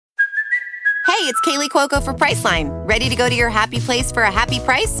it's Kaylee Cuoco for Priceline. Ready to go to your happy place for a happy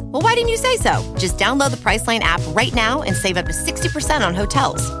price? Well, why didn't you say so? Just download the Priceline app right now and save up to 60% on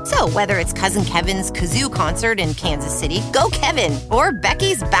hotels. So whether it's Cousin Kevin's Kazoo Concert in Kansas City, go Kevin, or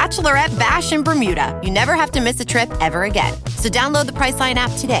Becky's Bachelorette Bash in Bermuda, you never have to miss a trip ever again. So download the Priceline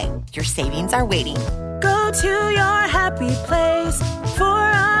app today. Your savings are waiting. Go to your happy place for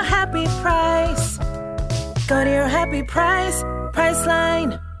a happy price. Go to your happy price,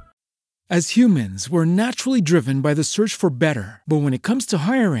 Priceline. As humans, we're naturally driven by the search for better. But when it comes to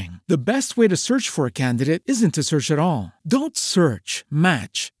hiring, the best way to search for a candidate isn't to search at all. Don't search,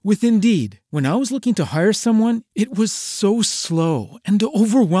 match with Indeed. When I was looking to hire someone, it was so slow and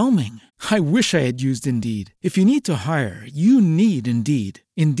overwhelming. I wish I had used Indeed. If you need to hire, you need Indeed.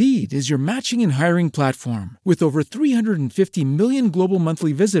 Indeed is your matching and hiring platform with over 350 million global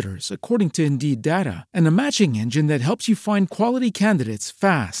monthly visitors, according to Indeed data, and a matching engine that helps you find quality candidates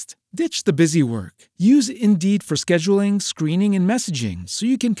fast. Ditch the busy work. Use Indeed for scheduling, screening, and messaging so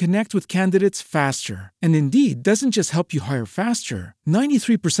you can connect with candidates faster. And Indeed doesn't just help you hire faster.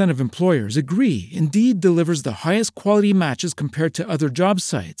 93% of employers agree Indeed delivers the highest quality matches compared to other job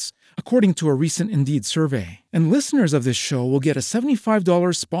sites, according to a recent Indeed survey. And listeners of this show will get a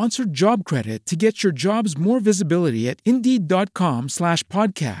 $75 sponsored job credit to get your jobs more visibility at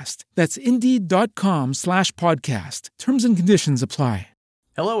Indeed.com/podcast. That's Indeed.com/podcast. Terms and conditions apply.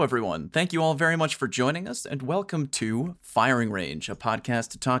 Hello, everyone. Thank you all very much for joining us, and welcome to Firing Range, a podcast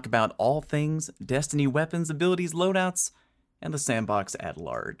to talk about all things Destiny weapons, abilities, loadouts, and the sandbox at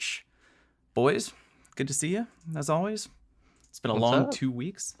large. Boys, good to see you, as always. It's been a long 2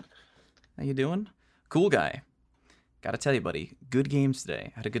 weeks. How you doing? Cool guy. Gotta tell you, buddy, good games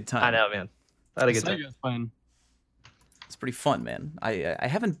today. Had a good time. I know, man. I had a good time. Fun. It's pretty fun, man. I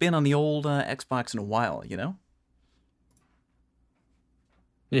haven't been on the old Xbox in a while, you know?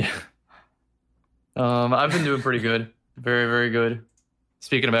 Yeah. I've been doing pretty good. Very, very good.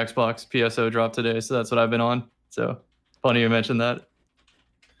 Speaking of Xbox, PSO dropped today, so that's what I've been on. So funny you mentioned that.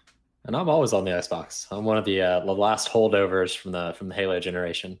 And I'm always on the Xbox. I'm one of the last holdovers from the Halo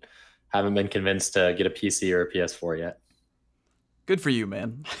generation. Haven't been convinced to get a PC or a PS4 yet. Good for you,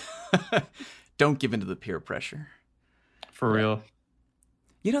 man. Don't give in to the peer pressure. For real.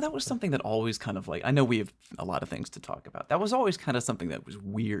 You know, that was something that always kind of like, I know we have a lot of things to talk about. That was always kind of something that was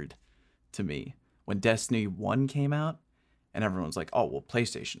weird to me when Destiny 1 came out and everyone's like, oh, well,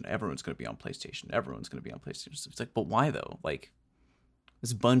 PlayStation. Everyone's going to be on PlayStation. Everyone's going to be on PlayStation. It's like, but why though? Like,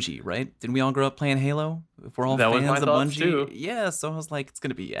 it's Bungie, right? Didn't we all grow up playing Halo? If we're all fans of Bungie. Too. Yeah, so I was like, it's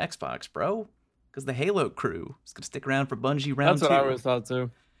going to be Xbox, bro. Because the Halo crew is going to stick around for Bungie round 2. That's what I always thought too.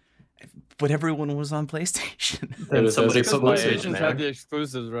 But everyone was on PlayStation. It was somebody those put my age, exclusives, PlayStation's man. had the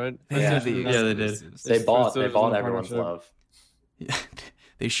exclusives, right? Yeah. They did. They bought Exclusives and everyone's partnership. love. Yeah,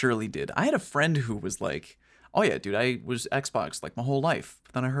 they surely did. I had a friend who was like, oh yeah, dude, I was Xbox like my whole life.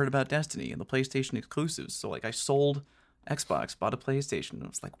 But then I heard about Destiny and the PlayStation exclusives. So like I sold Xbox, bought a PlayStation. And I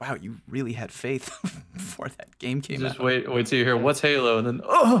was like, wow, you really had faith before that game came Just out. wait till you hear what's Halo, and then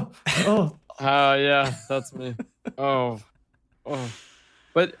Yeah, that's me. Oh.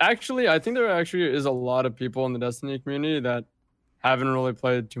 But actually, I think there actually is a lot of people in the Destiny community that haven't really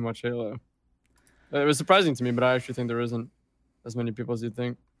played too much Halo. It was surprising to me, but I actually think there isn't as many people as you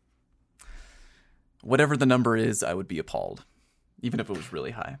think. Whatever the number is, I would be appalled. Even if it was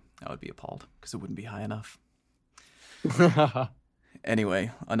really high, I would be appalled because it wouldn't be high enough.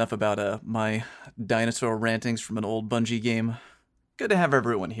 Anyway, enough about my dinosaur rantings from an old Bungie game. Good to have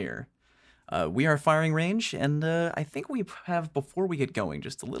everyone here. We are Firing Range, and I think we have, before we get going,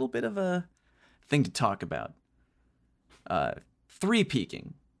 just a little bit of a thing to talk about.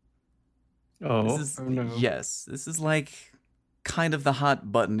 3-peaking. oh, no. Yes, this is like kind of the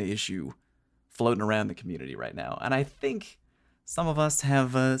hot button issue floating around the community right now. And I think some of us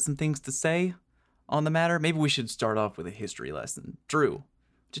have some things to say on the matter. Maybe we should start off with a history lesson. Drew,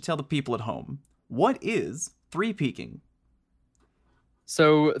 to tell the people at home, what is 3-peaking?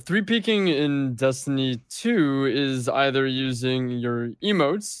 So 3-peaking in Destiny 2 is either using your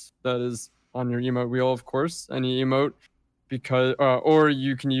emotes, that is on your emote wheel, of course, any emote, because or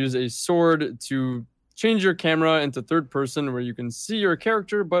you can use a sword to change your camera into third person where you can see your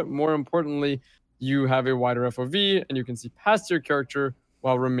character, but more importantly, you have a wider FOV and you can see past your character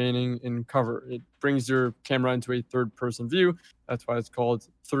while remaining in cover. It brings your camera into a third person view. That's why it's called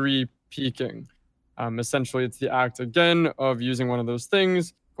 3-peaking. Essentially, it's the act, again, of using one of those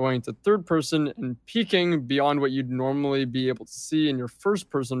things, going to third person and peeking beyond what you'd normally be able to see in your first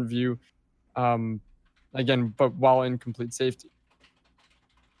person view, again, but while in complete safety.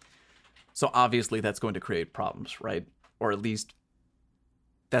 So obviously that's going to create problems, right? Or at least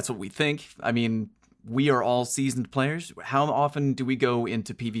That's what we think. I mean, we are all seasoned players. How often do we go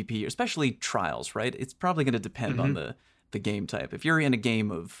into PvP, especially trials, right? It's probably going to depend on the game type. If you're in a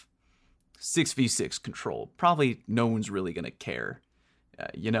game of 6v6 control, probably no one's really going to care,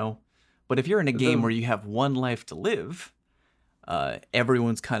 But if you're in a game where you have one life to live,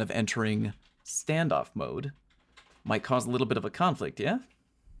 everyone's kind of entering standoff mode. Might cause a little bit of a conflict, yeah?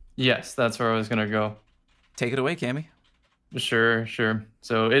 Yes, that's where I was going to go. Take it away, Cammy. Sure.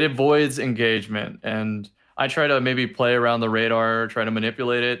 So it avoids engagement, and I try to maybe play around the radar, try to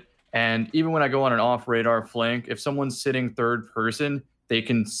manipulate it. And even when I go on an off-radar flank, if someone's sitting third person, they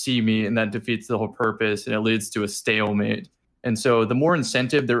can see me, and that defeats the whole purpose, and it leads to a stalemate. And so the more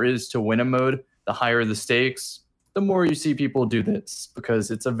incentive there is to win a mode, the higher the stakes, the more you see people do this,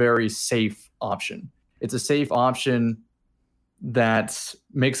 because it's a very safe option. It's a safe option that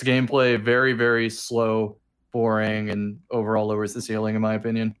makes gameplay very, very slow, boring, and overall lowers the ceiling, in my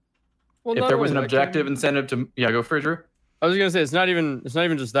opinion. Well, if there was an objective incentive to, go for it, Drew. I was gonna say it's not even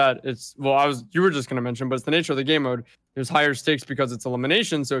just that. You were just gonna mention, but it's the nature of the game mode. There's higher stakes because it's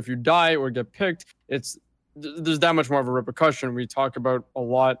elimination. So if you die or get picked, there's that much more of a repercussion. We talk about a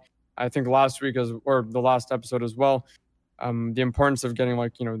lot, I think last week or the last episode as well, the importance of getting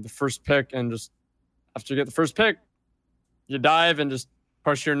the first pick, and just after you get the first pick, you dive and just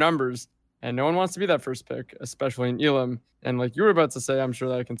push your numbers. And no one wants to be that first pick, especially in Elim. And like you were about to say, I'm sure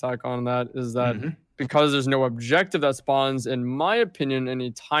that I can tack on that, is that because there's no objective that spawns, in my opinion, in a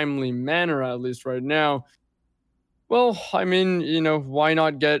timely manner, at least right now, well, I mean, why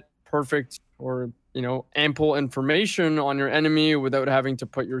not get perfect or, ample information on your enemy without having to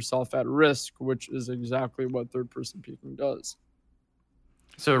put yourself at risk, which is exactly what third-person peeking does.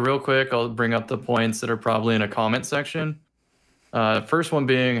 So real quick, I'll bring up the points that are probably in a comment section. First one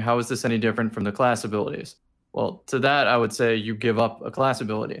being, how is this any different from the class abilities? Well, to that, I would say you give up a class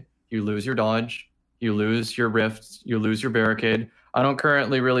ability. You lose your dodge, you lose your rift, you lose your barricade. I don't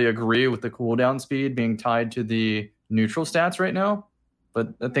currently really agree with the cooldown speed being tied to the neutral stats right now,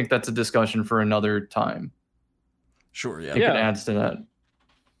 but I think that's a discussion for another time. Sure, yeah. I think it adds to that.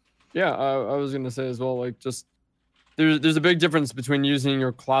 Yeah, I was going to say as well, there's a big difference between using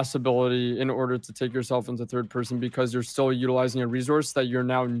your class ability in order to take yourself into third person, because you're still utilizing a resource that you're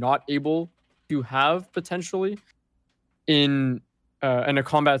now not able to have potentially in a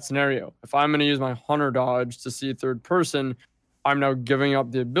combat scenario. If I'm going to use my hunter dodge to see third person, I'm now giving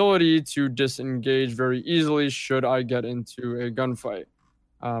up the ability to disengage very easily should I get into a gunfight.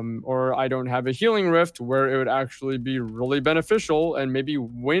 Or I don't have a healing rift where it would actually be really beneficial and maybe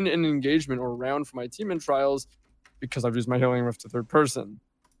win an engagement or round for my team in trials, because I've used my healing rift to third person.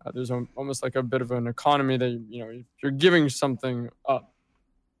 There's almost like a bit of an economy that, you're giving something up.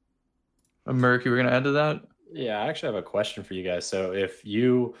 Merc, you were going to add to that? Yeah, I actually have a question for you guys. So if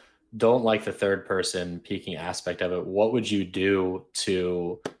you don't like the third person peeking aspect of it, what would you do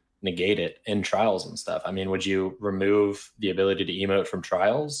to negate it in trials and stuff? I mean, would you remove the ability to emote from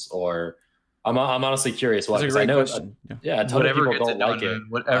trials, or I'm honestly curious why. That's a great I know question. a ton of people don't like it.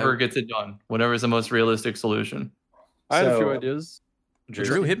 Whatever gets it done. Whatever is the most realistic solution. I had a few ideas.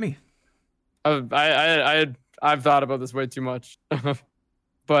 Drew, hit me. I've thought about this way too much.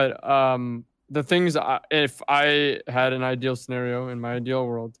 But the things, if I had an ideal scenario in my ideal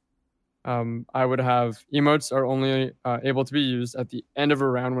world, I would have emotes are only able to be used at the end of a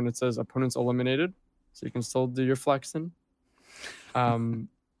round when it says opponents eliminated, so you can still do your flexing.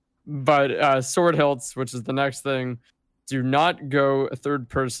 But sword hilts, which is the next thing, do not go a third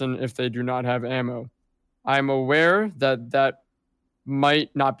person if they do not have ammo. I'm aware that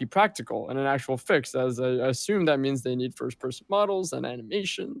might not be practical in an actual fix, as I assume that means they need first-person models and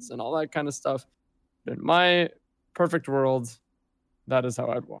animations and all that kind of stuff. But in my perfect world, that is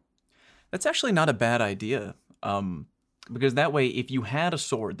how I'd want. That's actually not a bad idea, because that way, if you had a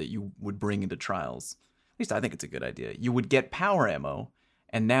sword that you would bring into trials, at least I think it's a good idea, you would get power ammo,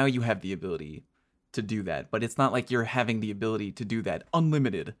 and now you have the ability to do that. But it's not like you're having the ability to do that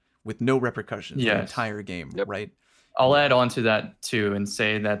unlimited with no repercussions the entire game, right? I'll add on to that too and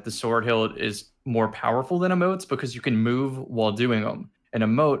say that the sword hilt is more powerful than emotes because you can move while doing them. An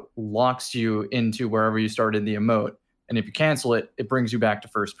emote locks you into wherever you started the emote, and if you cancel it, it brings you back to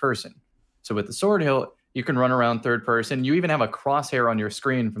first person. So with the sword hilt, you can run around third person. You even have a crosshair on your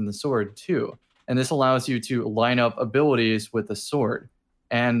screen from the sword too, and this allows you to line up abilities with the sword.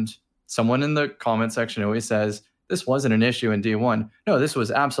 And someone in the comment section always says, this wasn't an issue in D1. No, this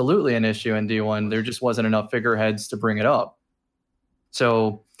was absolutely an issue in D1. There just wasn't enough figureheads to bring it up.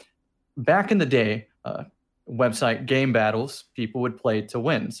 So back in the day, website game battles, people would play to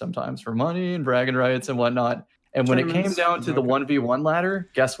win, sometimes for money and bragging rights and whatnot. And when it came Tournaments? down to the Okay. 1v1 ladder,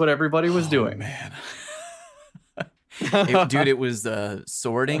 guess what everybody was doing? Man. Dude, it was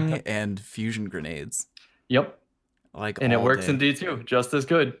sorting and fusion grenades. Yep. Like, And it all works day. in D2 just as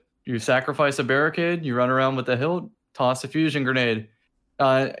good. You sacrifice a barricade, you run around with the hilt, toss a fusion grenade.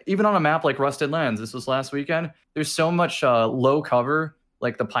 Even on a map like Rusted Lands, this was last weekend, there's so much low cover,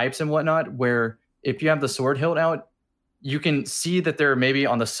 like the pipes and whatnot, where if you have the sword hilt out, you can see that they're maybe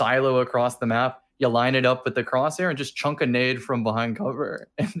on the silo across the map. You line it up with the crosshair and just chunk a nade from behind cover,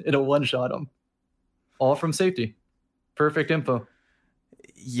 and it'll one-shot them. All from safety. Perfect info.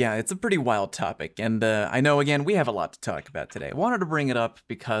 Yeah, it's a pretty wild topic, and I know, again, we have a lot to talk about today. I wanted to bring it up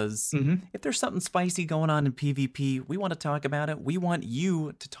because if there's something spicy going on in PvP, we want to talk about it. We want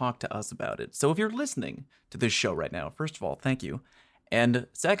you to talk to us about it. So if you're listening to this show right now, first of all, thank you. And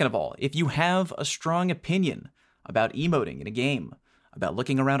second of all, if you have a strong opinion about emoting in a game, about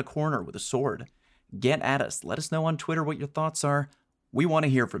looking around a corner with a sword, get at us. Let us know on Twitter what your thoughts are. We want to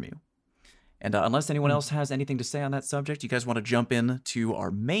hear from you. And unless anyone else has anything to say on that subject, you guys want to jump in to our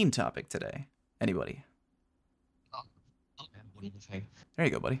main topic today? Anybody? What do you think? There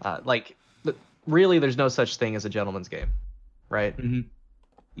you go, buddy. Really, there's no such thing as a gentleman's game, right? Mhm.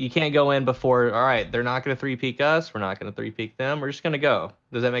 You can't go in before, all right, they're not going to three-peak us. We're not going to three-peak them. We're just going to go.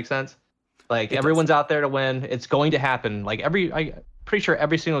 Does that make sense? Like, It everyone's out there to win. It's going to happen. Like, I'm pretty sure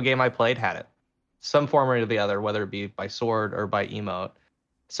every single game I played had it. Some form or the other, whether it be by sword or by emote.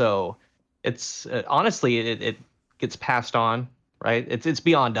 So it's honestly, it gets passed on, right? It's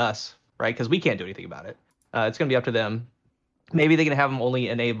beyond us, right? Because we can't do anything about it. It's going to be up to them. Maybe they can have them only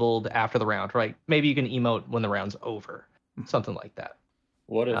enabled after the round, right? Maybe you can emote when the round's over, something like that.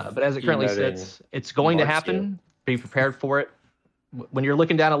 What if? But as it currently emoting sits, it's going to marks you? happen. Be prepared for it. When you're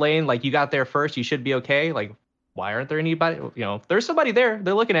looking down a lane, like you got there first, you should be okay. Like, why aren't there anybody? You know, there's somebody there.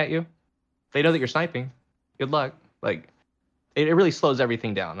 They're looking at you. They know that you're sniping. Good luck. Like, it really slows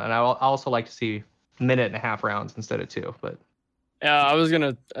everything down. And I also like to see minute and a half rounds instead of 2. But Yeah, I was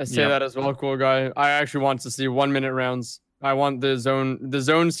gonna say Yep. that as well, cool guy. I actually want to see 1 minute rounds. I want the zone. The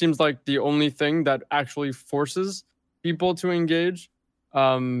zone seems like the only thing that actually forces people to engage.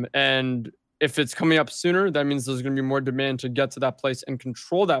 And if it's coming up sooner, that means there's going to be more demand to get to that place and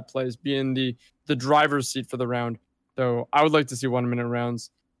control that place, be in the driver's seat for the round. So I would like to see 1 minute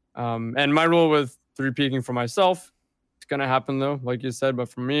rounds. And my rule with three peaking for myself, it's going to happen though, like you said. But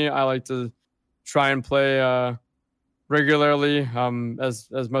for me, I like to try and play regularly,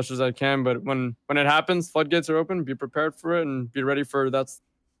 as much as I can. But when it happens, floodgates are open. Be prepared for it and be ready for that's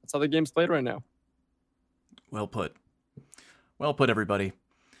how the game's played right now. Well put. Well put, everybody.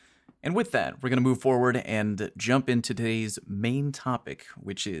 And with that, we're going to move forward and jump into today's main topic,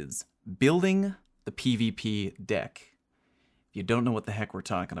 which is building the PvP deck. If you don't know what the heck we're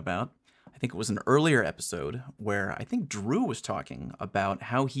talking about, I think it was an earlier episode where I think Drew was talking about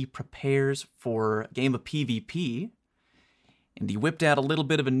how he prepares for a game of PvP, and he whipped out a little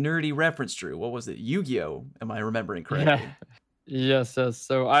bit of a nerdy reference, Drew. What was it? Yu-Gi-Oh! Am I remembering correctly? Yes.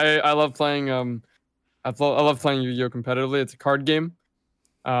 So I love playing I love playing Yu-Gi-Oh! Competitively. It's a card game.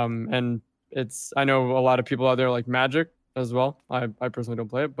 And I know a lot of people out there like Magic as well. I personally don't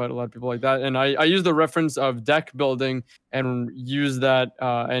play it, but a lot of people like that. And I use the reference of deck building and use that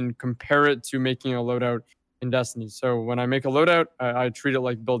and compare it to making a loadout in Destiny. So when I make a loadout, I treat it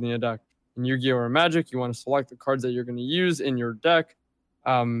like building a deck. In Yu-Gi-Oh! Or Magic, you want to select the cards that you're going to use in your deck.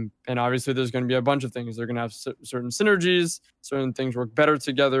 And obviously there's going to be a bunch of things. They're going to have certain synergies, certain things work better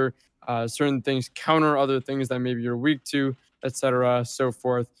together, certain things counter other things that maybe you're weak to, etc., so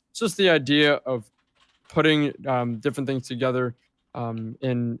forth. It's just the idea of putting different things together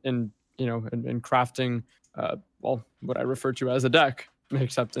in crafting what I refer to as a deck,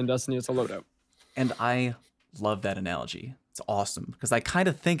 except in Destiny it's a loadout. And I love that analogy. It's awesome because I kind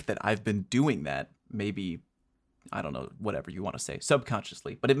of think that I've been doing that, maybe, I don't know, whatever you want to say,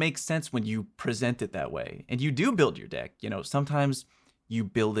 subconsciously, but it makes sense when you present it that way. And you do build your deck. You know, sometimes you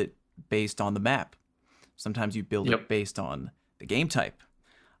build it based on the map. Sometimes you build it based on the game type,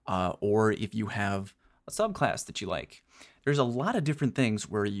 or if you have a subclass that you like. There's a lot of different things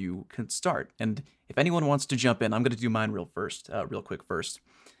where you can start. And if anyone wants to jump in, I'm going to do mine real quick first.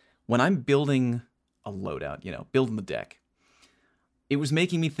 When I'm building a loadout, building the deck, it was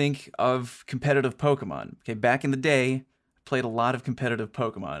making me think of competitive Pokemon. Okay, back in the day, I played a lot of competitive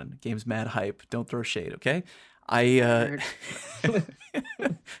Pokemon. Game's mad hype. Don't throw shade, okay? I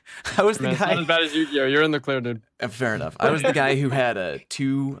was the Man, it's guy. not as bad as Yu-Gi-Oh! You're in the clear, dude. Fair enough. I was the guy who had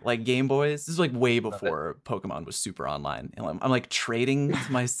 2 Game Boys. This is way before Pokemon was super online, and I'm trading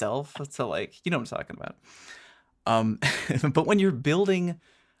to myself. So you know what I'm talking about. But when you're building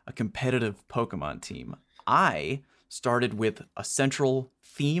a competitive Pokemon team, I started with a central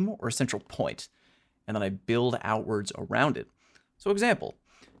theme or a central point, and then I build outwards around it. So example,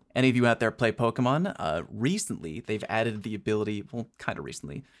 any of you out there play Pokemon? Recently, they've added the ability, well, kind of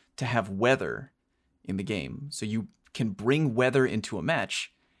recently, to have weather in the game. So you can bring weather into a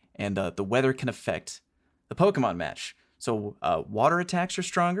match, and the weather can affect the Pokemon match. So water attacks are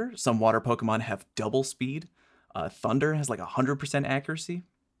stronger. Some water Pokemon have double speed. Thunder has like 100% accuracy.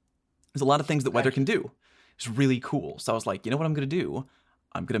 There's a lot of things that weather can do. It's really cool. So I was like, you know what I'm going to do?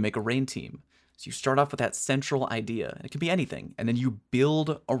 I'm going to make a rain team. So you start off with that central idea. It can be anything. And then you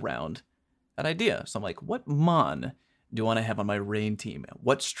build around that idea. So I'm like, what Mon do I want to have on my rain team?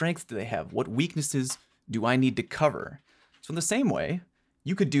 What strengths do they have? What weaknesses do I need to cover? So in the same way,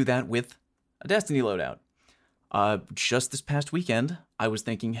 you could do that with a Destiny loadout. Just this past weekend, I was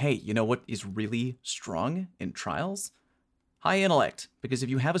thinking, hey, you know what is really strong in Trials? High intellect. Because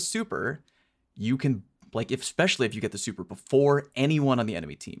if you have a super, you can, especially if you get the super before anyone on the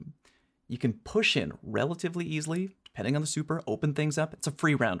enemy team, you can push in relatively easily, depending on the super, open things up. It's a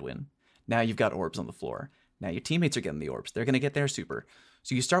free round win. Now you've got orbs on the floor. Now your teammates are getting the orbs. They're going to get their super.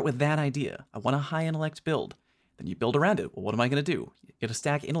 So you start with that idea. I want a high intellect build. Then you build around it. Well, what am I going to do? You get to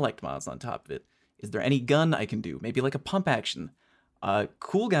stack intellect mods on top of it. Is there any gun I can do? Maybe like a pump action.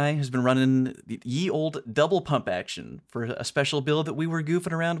 Cool Guy has been running the ye old double pump action for a special build that we were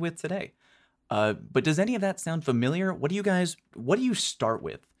goofing around with today. But does any of that sound familiar? What do you start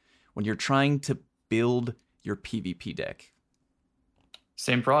with when you're trying to build your PvP deck?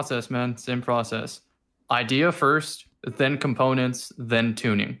 Same process, man. Same process. Idea first, then components, then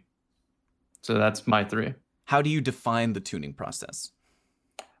tuning. So that's my 3. How do you define the tuning process?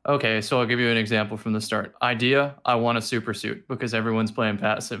 Okay, so I'll give you an example from the start. Idea, I want a super suit because everyone's playing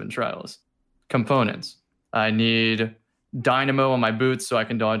passive in Trials. Components, I need Dynamo on my boots so I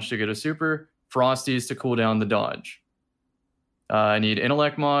can dodge to get a super. Frosties to cool down the dodge. I need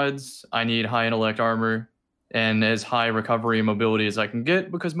intellect mods. I need high intellect armor and as high recovery and mobility as I can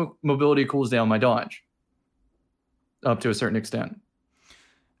get because mobility cools down my dodge up to a certain extent.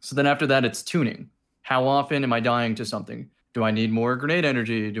 So then after that, it's tuning. How often am I dying to something? Do I need more grenade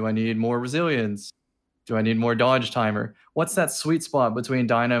energy? Do I need more resilience? Do I need more dodge timer? What's that sweet spot between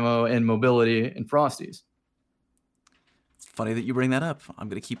dynamo and mobility and Frosties? It's funny that you bring that up. I'm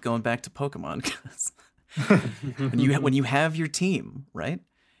going to keep going back to Pokemon because when you have your team, right?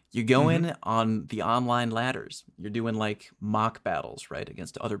 You go in on the online ladders. You're doing like mock battles, right?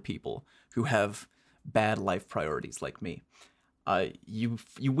 Against other people who have bad life priorities like me. You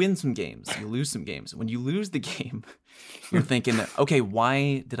win some games, you lose some games. When you lose the game, you're thinking, okay,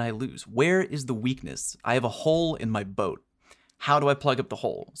 why did I lose? Where is the weakness? I have a hole in my boat. How do I plug up the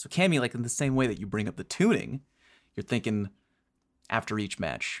hole? So Cammy, like in the same way that you bring up the tuning, you're thinking after each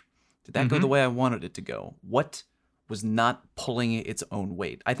match, did that go the way I wanted it to go? What was not pulling its own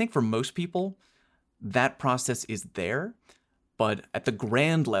weight? I think for most people, that process is there. But at the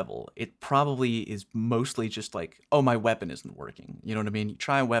grand level, it probably is mostly just like, oh, my weapon isn't working. You know what I mean? You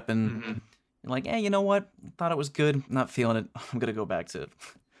try a weapon, you're like, hey, you know what? Thought it was good. Not feeling it. I'm going to go back to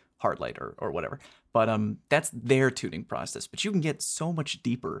Heartlight or whatever. But that's their tuning process. But you can get so much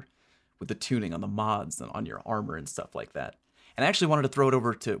deeper with the tuning on the mods and on your armor and stuff like that. And I actually wanted to throw it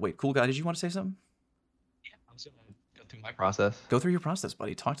over to, wait, Cool Guy, did you want to say something? Yeah, I was going to go through my process. Go through your process,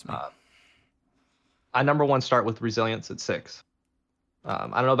 buddy. Talk to me. I number 1 start with resilience at 6. I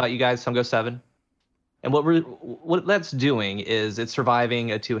don't know about you guys, some go 7. And what that's doing is it's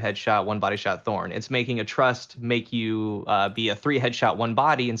surviving a 2 headshot, 1 body shot Thorn. It's making a Trust make you be a 3 headshot, 1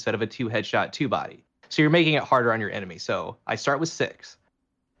 body instead of a 2 headshot, 2 body. So you're making it harder on your enemy. So I start with 6.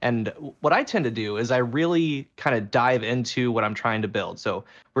 And what I tend to do is I really kind of dive into what I'm trying to build. So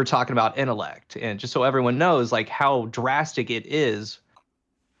we're talking about intellect. And just so everyone knows like how drastic it is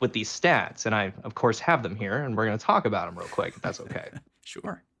with these stats. And I, of course, have them here. And we're going to talk about them real quick, if that's okay.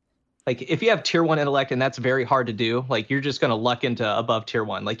 Sure. Like if you have tier 1 intellect and that's very hard to do, like you're just going to luck into above tier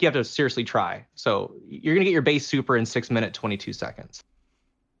 1. Like you have to seriously try. So you're going to get your base super in 6 minutes, 22 seconds.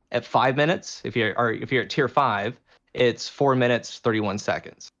 At 5 minutes, if you're at tier 5, it's 4 minutes, 31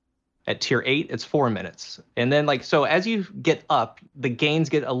 seconds. At tier 8, it's 4 minutes. And then like, so as you get up, the gains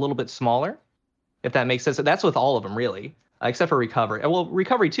get a little bit smaller, if that makes sense. So that's with all of them really, except for recovery. Well,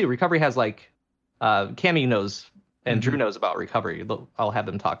 recovery too. Recovery has like, Cammy knows and Drew knows about recovery. I'll have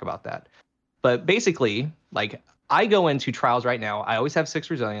them talk about that. But basically, like I go into Trials right now. I always have 6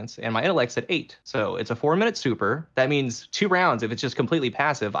 resilience and my intellect's at 8. So it's a 4 minute super. That means 2 rounds. If it's just completely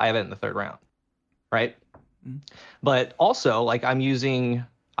passive, I have it in the 3rd round. Right. But also like I'm using,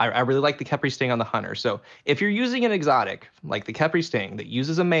 I really like the Khepri Sting on the Hunter. So if you're using an exotic like the Khepri Sting that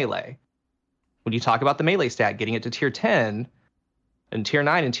uses a melee, when you talk about the melee stat, getting it to tier 10 and tier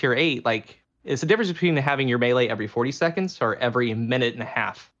 9 and tier 8, like it's the difference between having your melee every 40 seconds or every minute and a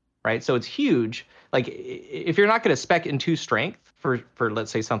half, right? So it's huge. Like if you're not going to spec in 2 strength for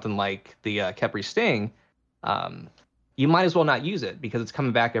let's say something like the Khepri Sting, you might as well not use it because it's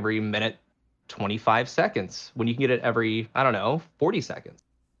coming back every minute 25 seconds when you can get it every, 40 seconds.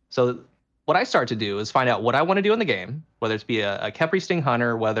 So what I start to do is find out what I want to do in the game, whether it's be a Khepri Sting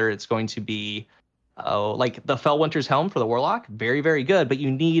Hunter, whether it's going to be like the Fellwinter's Helm for the Warlock, very, very good, but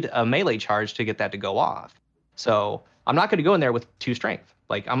you need a melee charge to get that to go off. So I'm not going to go in there with 2 strength.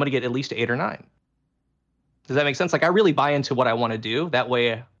 Like I'm going to get at least 8 or 9. Does that make sense? Like I really buy into what I want to do. That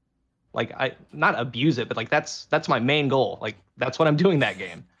way, like I not abuse it, but like that's my main goal. Like that's what I'm doing that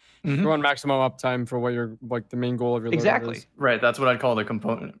game. You want maximum uptime for what your like the main goal of your Exactly. is. Right. That's what I'd call the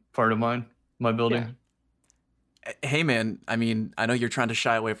component part of my building. Yeah. Hey man, I mean, I know you're trying to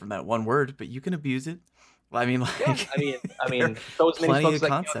shy away from that one word, but you can abuse it. I mean, like, Yeah, I mean, so as many plenty folks of like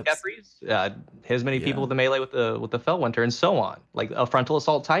concepts. Khepris, as many people Yeah. with the melee with the Fellwinter and so on, like a Frontal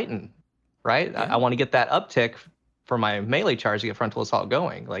Assault Titan, right? Yeah. I want to get that uptick for my melee charge to get Frontal Assault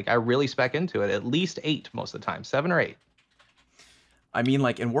going. Like I really spec into it, at least 8 most of the time, 7 or 8. I mean,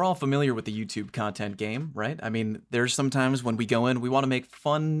 like, and we're all familiar with the YouTube content game, right? I mean, there's sometimes when we go in, we want to make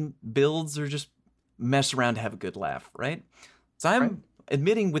fun builds or just mess around to have a good laugh, right? So I'm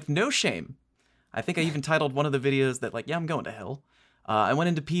admitting with no shame. I think I even titled one of the videos that, like, yeah, I'm going to hell. I went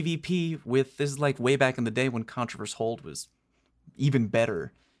into PvP with, this is like way back in the day when Controverse Hold was even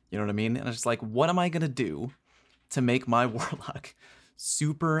better. You know what I mean? And I was just like, what am I going to do to make my Warlock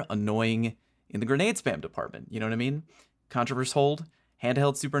super annoying in the grenade spam department? You know what I mean? Controverse Hold,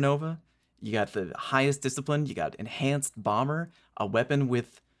 handheld supernova, you got the highest discipline, you got enhanced bomber, a weapon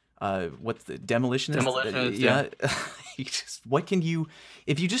with what's the demolitionist? Demolitionist, yeah. What can you,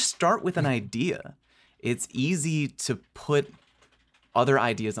 if you just start with an idea, it's easy to put other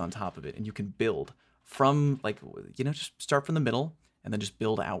ideas on top of it and you can build from, like, just start from the middle and then just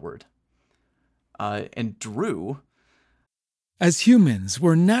build outward. And Drew, As humans,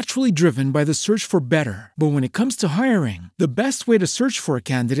 we're naturally driven by the search for better. But when it comes to hiring, the best way to search for a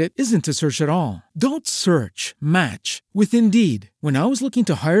candidate isn't to search at all. Don't search, match with Indeed. When I was looking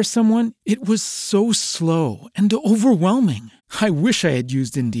to hire someone, it was so slow and overwhelming. I wish I had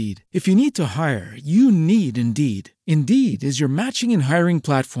used Indeed. If you need to hire, you need Indeed. Indeed is your matching and hiring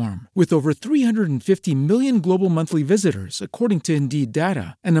platform with over 350 million global monthly visitors, according to Indeed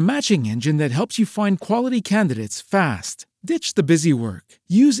data, and a matching engine that helps you find quality candidates fast. Ditch the busy work.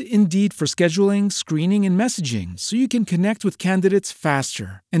 Use Indeed for scheduling, screening, and messaging so you can connect with candidates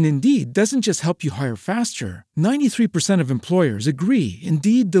faster. And Indeed doesn't just help you hire faster. 93% of employers agree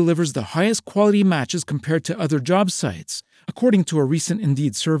Indeed delivers the highest quality matches compared to other job sites, according to a recent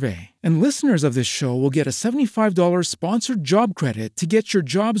Indeed survey. And listeners of this show will get a $75 sponsored job credit to get your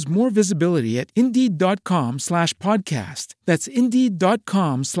jobs more visibility at Indeed.com/podcast. That's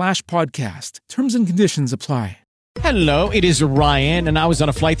Indeed.com/podcast. Terms and conditions apply. Hello, it is Ryan, and I was on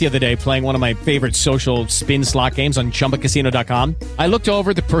a flight the other day playing one of my favorite social spin slot games on ChumbaCasino.com. I looked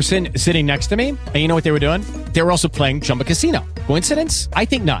over at the person sitting next to me, and you know what they were doing? They were also playing Chumba Casino. Coincidence? I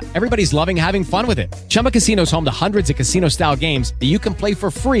think not. Everybody's loving having fun with it. Chumba Casino is home to hundreds of casino-style games that you can play for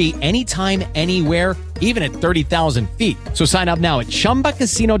free anytime, anywhere, even at 30,000 feet. So sign up now at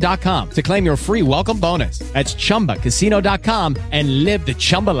ChumbaCasino.com to claim your free welcome bonus. That's ChumbaCasino.com and live the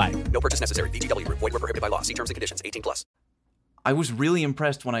Chumba life. No purchase necessary. VGW. Void were prohibited by law. See terms and conditions. 18+. I was really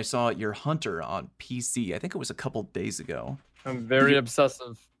impressed when I saw your Hunter on PC. I think it was a couple days ago. I'm very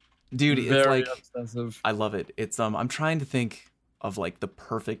obsessive. Dude, it's Very like, obsessive. I love it. It's I'm trying to think of like the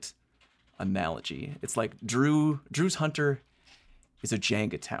perfect analogy. It's like Drew's Hunter is a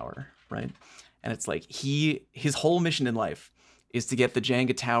Jenga tower, right? And it's like his whole mission in life is to get the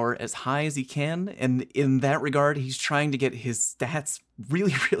Jenga tower as high as he can, and in that regard, he's trying to get his stats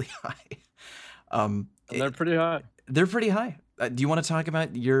really, really high. And they're pretty high. They're pretty high. Do you want to talk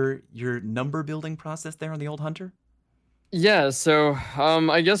about your number building process there on the old Hunter? Yeah, so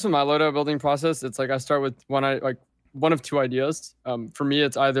I guess with my loadout building process, it's like I start with one of two ideas. For me,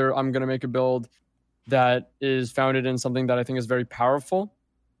 it's either I'm gonna make a build that is founded in something that I think is very powerful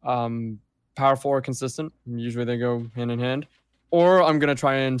or consistent. Usually they go hand in hand. Or I'm gonna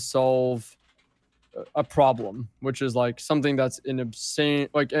try and solve a problem, which is like something that's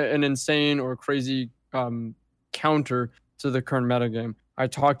an insane or crazy counter to the current metagame. I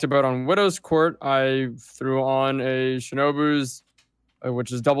talked about on Widow's Court, I threw on a Shinobu's,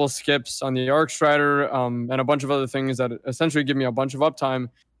 which is double skips on the Arcstrider, and a bunch of other things that essentially give me a bunch of uptime,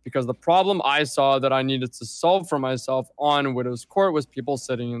 because the problem I saw that I needed to solve for myself on Widow's Court was people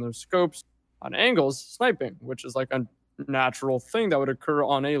sitting in their scopes on angles, sniping, which is like a natural thing that would occur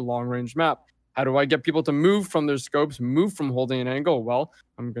on a long-range map. How do I get people to move from their scopes, move from holding an angle? Well,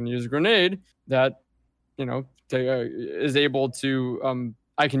 I'm going to use a grenade that, is able to,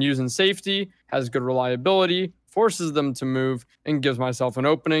 I can use in safety, has good reliability, forces them to move, and gives myself an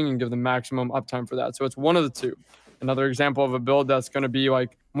opening and give them maximum uptime for that. So it's one of the two. Another example of a build that's going to be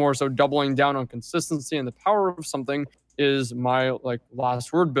like more so doubling down on consistency and the power of something is my like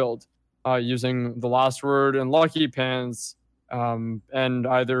last word build, using the last word and Lucky Pants, and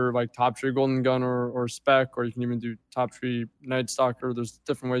either like Top Tree Golden Gun or Spec, or you can even do Top Tree Night Stalker. There's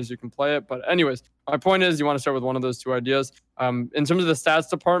different ways you can play it. But anyways, my point is you want to start with one of those two ideas. In terms of the stats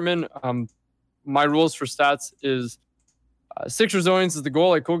department, my rules for stats is 6 resilience is the goal,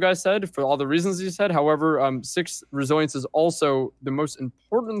 like Cool Guy said, for all the reasons he said. However, 6 resilience is also the most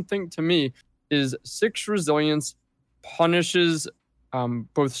important thing to me. Is 6 resilience punishes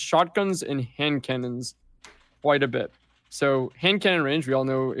both shotguns and hand cannons quite a bit. So hand cannon range, we all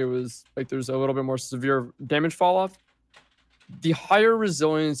know it was like there's a little bit more severe damage fall off. The higher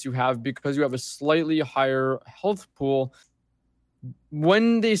resilience you have, because you have a slightly higher health pool,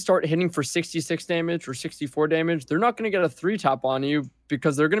 when they start hitting for 66 damage or 64 damage, they're not going to get a 3-tap on you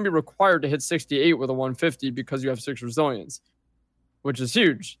because they're going to be required to hit 68 with a 150 because you have 6 resilience, which is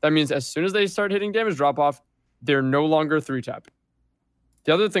huge. That means as soon as they start hitting damage drop off, they're no longer 3-tapping.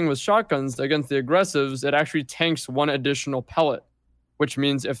 The other thing with shotguns against the aggressives, it actually tanks 1 additional pellet, which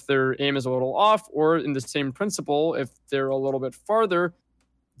means if their aim is a little off, or in the same principle, if they're a little bit farther,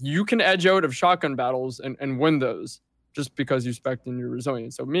 you can edge out of shotgun battles and win those just because you spec in your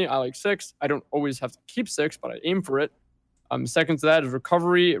resilience. So me, I like 6. I don't always have to keep 6, but I aim for it. Second to that is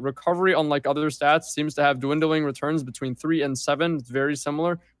recovery. Recovery, unlike other stats, seems to have dwindling returns between 3 and 7. It's very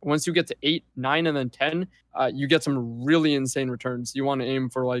similar. But once you get to 8, 9, and then 10, you get some really insane returns. You want to aim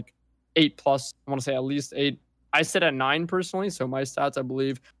for like 8 plus. I want to say at least 8. I sit at 9 personally, so my stats, I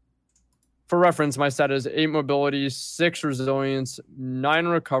believe, for reference, my stat is 8 mobility, 6 resilience, 9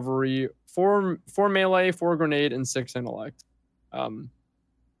 recovery, 4 melee, 4 grenade, and 6 intellect.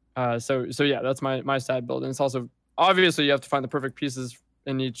 So yeah, that's my stat build. And it's also, obviously, you have to find the perfect pieces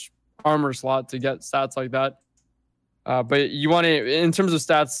in each armor slot to get stats like that. But you want to, in terms of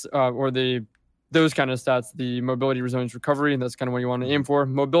stats, or those kind of stats, the mobility, resilience, recovery, that's kind of what you want to aim for.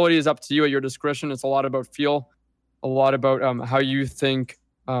 Mobility is up to you at your discretion. It's a lot about feel, a lot about how you think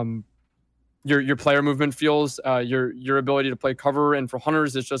your player movement feels, your ability to play cover. And for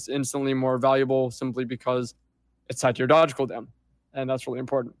hunters, it's just instantly more valuable simply because it's tied to your dodge cooldown, and that's really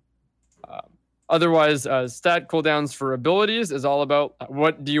important. Otherwise, stat cooldowns for abilities is all about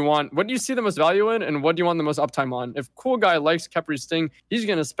what do you see the most value in, and what do you want the most uptime on. If Cool Guy likes Khepri Sting, he's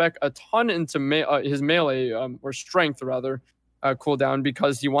going to spec a ton into his melee, or strength rather, cooldown,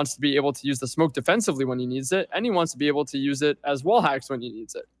 because he wants to be able to use the smoke defensively when he needs it, and he wants to be able to use it as wall hacks when he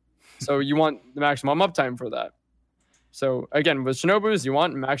needs it. So you want the maximum uptime for that. So again, with Shinobus, you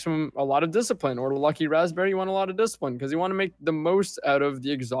want a lot of discipline, or Lucky Raspberry, you want a lot of discipline because you want to make the most out of the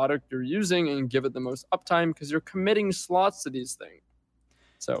exotic you're using and give it the most uptime because you're committing slots to these things.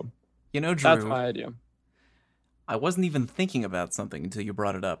 So, Drew, that's my idea. I wasn't even thinking about something until you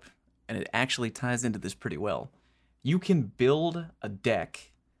brought it up, and it actually ties into this pretty well. You can build a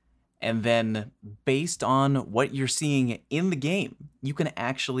deck, and then based on what you're seeing in the game, you can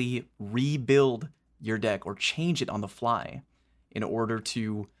actually rebuild your deck or change it on the fly in order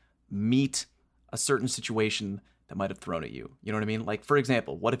to meet a certain situation that might have thrown at you. You know what I mean? Like, for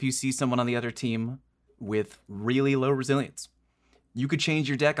example, what if you see someone on the other team with really low resilience? You could change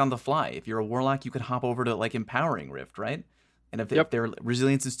your deck on the fly. If you're a warlock, you could hop over to like Empowering Rift, right? And if their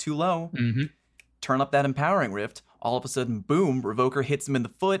resilience is too low, turn up that Empowering Rift. All of a sudden, boom, Revoker hits him in the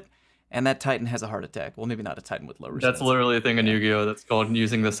foot, and that Titan has a heart attack. Well, maybe not a Titan with low resilience. That's literally a thing in Yu-Gi-Oh! That's called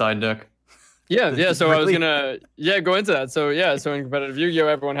using the side deck. Yeah. So I was gonna go into that. So in competitive Yu-Gi-Oh,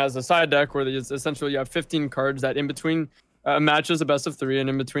 everyone has a side deck where essentially you have 15 cards that in between matches, a best of 3, and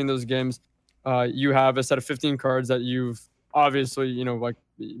in between those games, you have a set of 15 cards that you've obviously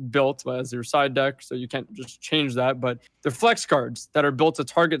built as your side deck. So you can't just change that, but they're flex cards that are built to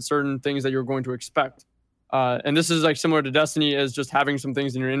target certain things that you're going to expect. And this is like similar to Destiny as just having some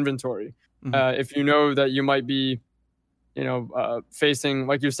things in your inventory. If you know that you might be facing,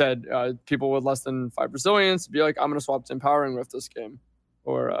 like you said, people with less than 5 resilience, be like, I'm going to swap to Empowering Rift this game.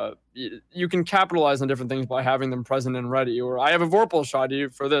 Or you can capitalize on different things by having them present and ready. Or I have a Vorpal Shoddy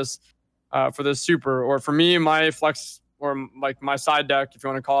for this super. Or for me, my flex, or like my side deck, if you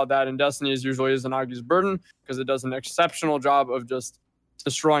want to call it that, in Destiny is usually Izanagi's Burden, because it does an exceptional job of just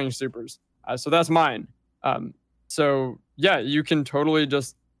destroying supers. So that's mine. So yeah, you can totally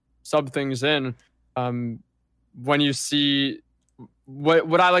just sub things in. When you see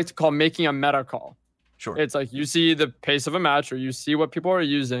what I like to call making a meta call. Sure. It's like you see the pace of a match, or you see what people are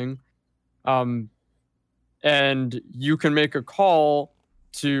using, and you can make a call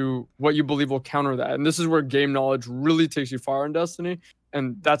to what you believe will counter that. And this is where game knowledge really takes you far in Destiny.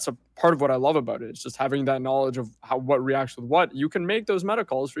 And that's a part of what I love about it. It's just having that knowledge of what reacts with what. You can make those meta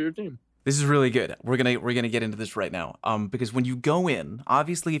calls for your team. This is really good. We're gonna get into this right now. Because when you go in,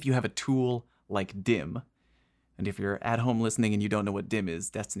 obviously, if you have a tool like DIM, and if you're at home listening and you don't know what DIM is,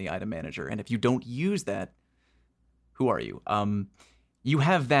 Destiny Item Manager, and if you don't use that, who are you? You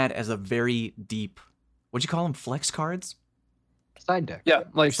have that as a very deep, what'd you call them? Flex cards? Side deck. Yeah,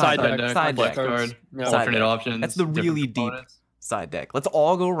 like side deck. Side deck. Card, Yeah. Side alternate deck. options. That's the different really deep components. side deck. Let's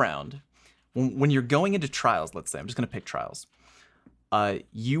all go around. When you're going into trials, let's say, I'm just going to pick trials.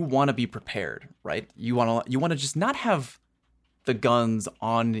 You want to be prepared, right? You want to just not have the guns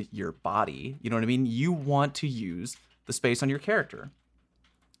on your body. You know what I mean? You want to use the space on your character.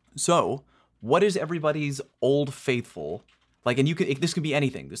 So, what is everybody's old faithful like? And this could be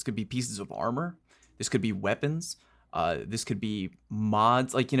anything. This could be pieces of armor. This could be weapons. This could be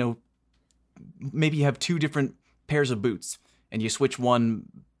mods. Like, maybe you have 2 different pairs of boots and you switch one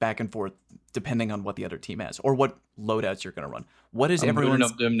back and forth depending on what the other team has or what loadouts you're going to run. What is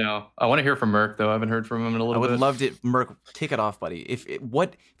everyone's... up Dim now. I want to hear from Merc, though. I haven't heard from him in a little bit. I would love to... Merc, kick it off, buddy. If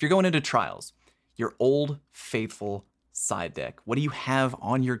you're going into trials, your old faithful side deck, what do you have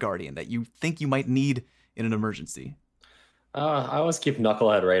on your Guardian that you think you might need in an emergency? I always keep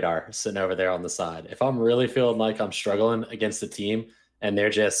Knucklehead Radar sitting over there on the side. If I'm really feeling like I'm struggling against a team and they're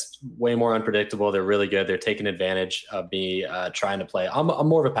just way more unpredictable, they're really good, they're taking advantage of me trying to play. I'm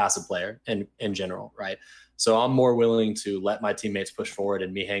more of a passive player in general, right? So I'm more willing to let my teammates push forward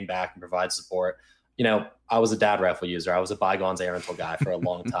and me hang back and provide support. I was a dad rifle user. I was a Bygones Aerental guy for a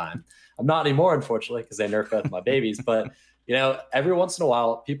long time. I'm not anymore, unfortunately, because they nerfed both my babies. But, every once in a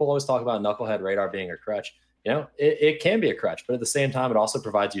while, people always talk about Knucklehead Radar being a crutch. It can be a crutch, but at the same time, it also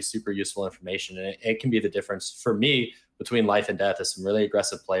provides you super useful information. And it can be the difference for me between life and death. If some really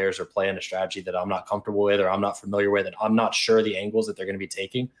aggressive players are playing a strategy that I'm not comfortable with or I'm not familiar with, and I'm not sure the angles that they're going to be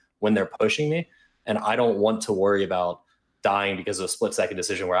taking when they're pushing me. And I don't want to worry about dying because of a split-second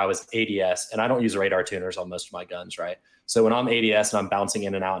decision where I was ADS, and I don't use radar tuners on most of my guns, right? So when I'm ADS and I'm bouncing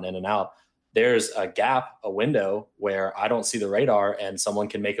in and out and in and out, there's a gap, a window where I don't see the radar and someone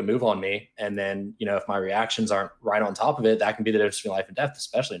can make a move on me. And then, if my reactions aren't right on top of it, that can be the difference between life and death,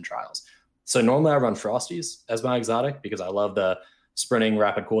 especially in trials. So normally I run Frosties as my exotic because I love the sprinting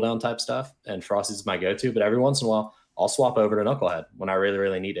rapid cooldown type stuff, and Frosties is my go-to. But every once in a while, I'll swap over to Knucklehead when I really,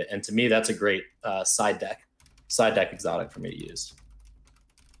 really need it. And to me, that's a great side deck exotic for me to use.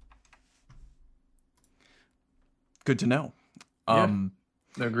 Good to know.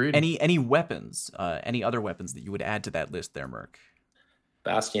 Agreed. Any weapons, any other weapons that you would add to that list there, Merc?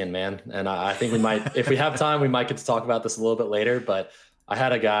 Bastion, man. And I think we might, if we have time, we might get to talk about this a little bit later. But I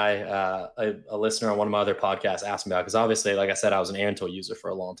had a guy, a listener on one of my other podcasts asked me about, because obviously, like I said, I was an Aerental user for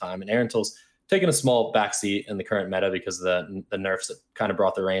a long time. And Aerental's taken a small backseat in the current meta because of the nerfs that kind of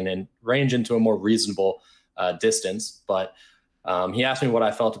brought the range into a more reasonable distance. But he asked me what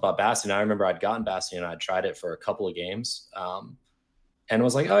I felt about Bastion. I remember I'd gotten Bastion and I'd tried it for a couple of games. And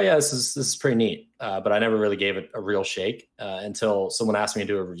was like, oh yeah, this is pretty neat. But I never really gave it a real shake until someone asked me to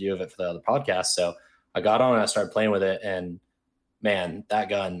do a review of it for the other podcast. So I got on and I started playing with it, and man, that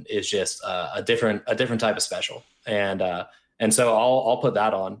gun is just a different type of special. And so I'll put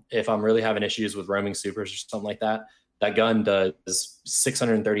that on if I'm really having issues with roaming supers or something like that. That gun does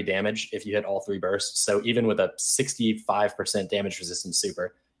 630 damage if you hit all 3 bursts. So even with a 65% damage resistant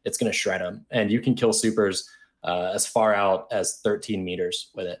super, it's going to shred them. And you can kill supers as far out as 13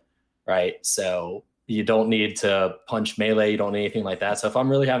 meters with it, right? So you don't need to punch melee. You don't need anything like that. So if I'm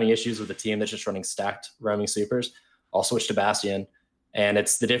really having issues with a team that's just running stacked roaming supers, I'll switch to Bastion. And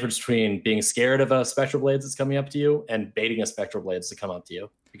it's the difference between being scared of a Spectral Blades that's coming up to you and baiting a Spectral Blades to come up to you,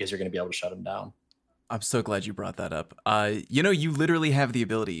 because you're going to be able to shut them down. I'm so glad you brought that up. You literally have the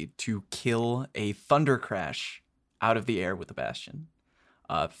ability to kill a Thunder Crash out of the air with the Bastion.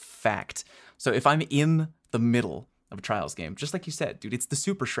 Fact. So if I'm in the middle of a Trials game, just like you said, dude, it's the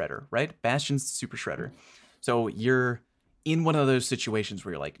Super Shredder, right? Bastion's the Super Shredder. So you're in one of those situations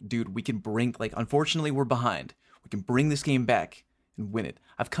where you're like, dude, we can bring, unfortunately we're behind. We can bring this game back and win it.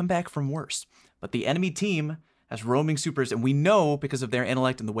 I've come back from worse, but the enemy team has roaming supers, and we know because of their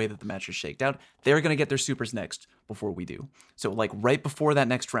intellect and the way that the match is shaked out, they're going to get their supers next before we do. So right before that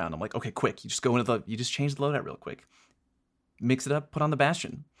next round, I'm like, okay, quick, you just change the loadout real quick. Mix it up, put on the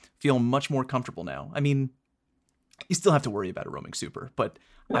Bastion. Feel much more comfortable now. I mean, You still have to worry about a roaming super, but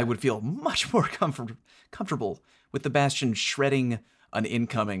I would feel much more comfortable with the Bastion shredding an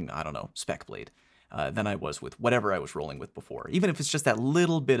incoming, I don't know, Spec Blade than I was with whatever I was rolling with before. Even if it's just that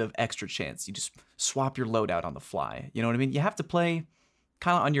little bit of extra chance, you just swap your loadout on the fly. You know what I mean? You have to play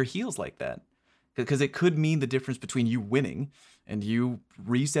kind of on your heels like that, because it could mean the difference between you winning and you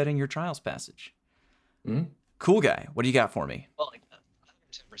resetting your Trials passage. Cool guy, what do you got for me? Well, like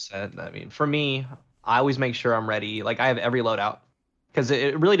 10%. I mean, for me, I always make sure I'm ready. Like I have every loadout, because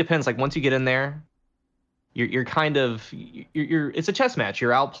it really depends. Like once you get in there, you're kind of it's a chess match.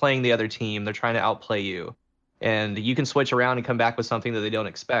 You're outplaying the other team. They're trying to outplay you, and you can switch around and come back with something that they don't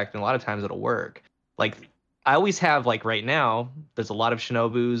expect. And a lot of times it'll work. Like I always have, like right now, there's a lot of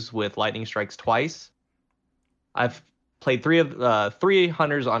Shinobus with lightning strikes twice. I've played three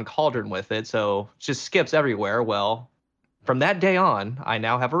hunters on Cauldron with it, so it just skips everywhere. Well, from that day on, I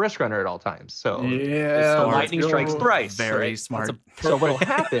now have a risk runner at all times. So Yeah, lightning strikes thrice. Very right? smart. So what'll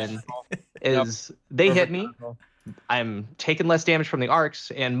happen is they hit me. I'm taking less damage from the arcs,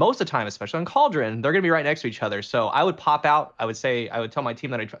 and most of the time, especially on Cauldron, they're gonna be right next to each other. So I would pop out. I would tell my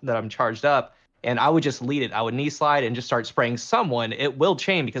team that I'm charged up, and I would just lead it. I would knee slide and just start spraying someone. It will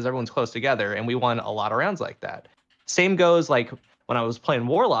chain because everyone's close together, and we won a lot of rounds like that. Same goes like when I was playing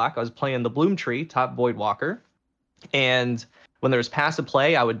Warlock. I was playing the Bloom Tree, top Void Walker, and when there was passive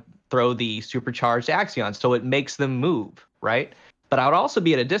play, I would throw the supercharged Axion, so it makes them move, right? But I would also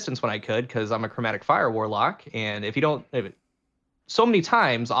be at a distance when I could, because I'm a Chromatic Fire Warlock, and so many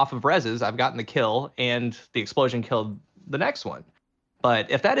times off of reses, I've gotten the kill, and the explosion killed the next one. But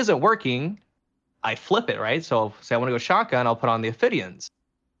if that isn't working, I flip it, right? So say I want to go shotgun, I'll put on the Ophidians,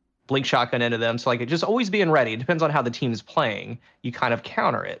 blink shotgun into them. So like, just always being ready. It depends on how the team's playing. You kind of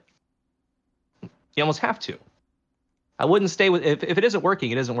counter it. You almost have to. I wouldn't stay with, if it isn't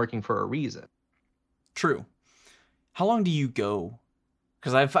working, it isn't working for a reason. True. How long do you go?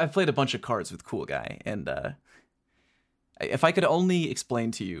 Because I've played a bunch of cards with Cool Guy, and if I could only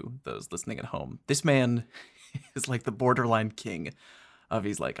explain to you, those listening at home, this man is like the borderline king of,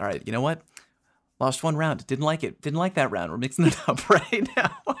 he's like, all right, you know what? Lost one round. Didn't like it. Didn't like that round. We're mixing it up right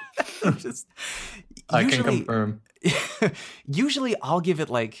now. I can confirm. Usually I'll give it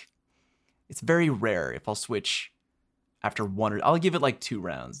like, it's very rare if I'll switch after one, or I'll give it like 2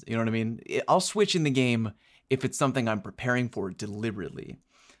 rounds. You know what I mean? I'll switch in the game if it's something I'm preparing for deliberately.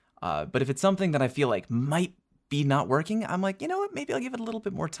 But if it's something that I feel like might be not working, I'm like, you know what? Maybe I'll give it a little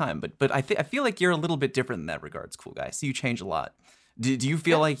bit more time. But I feel like you're a little bit different in that regards, Cool Guy. So you change a lot. Do you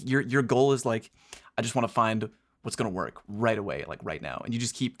feel like your goal is like, I just want to find what's going to work right away, like right now, and you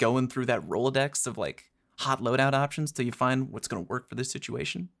just keep going through that Rolodex of like hot loadout options till you find what's going to work for this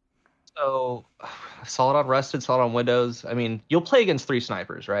situation? So, solid on Rusted, solid on Windows. I mean, you'll play against 3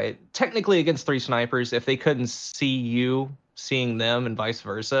 snipers, right? Technically against 3 snipers, if they couldn't see you seeing them and vice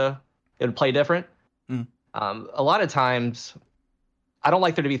versa, it would play different. A lot of times, I don't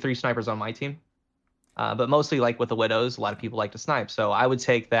like there to be 3 snipers on my team. But mostly like with the Widows, a lot of people like to snipe. So I would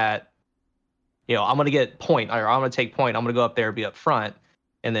take that, I'm going to get point, or I'm going to take point. I'm going to go up there, be up front.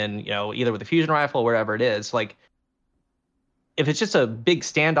 And then, either with a fusion rifle or wherever it is, like if it's just a big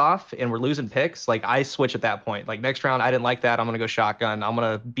standoff and we're losing picks, like I switch at that point. Like next round, I didn't like that. I'm going to go shotgun. I'm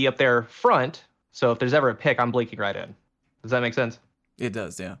going to be up there front. So if there's ever a pick, I'm blinking right in. Does that make sense? It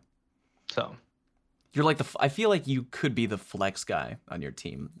does, yeah. So you're like I feel like you could be the flex guy on your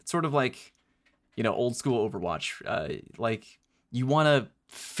team. It's sort of like, old school Overwatch. Like you want to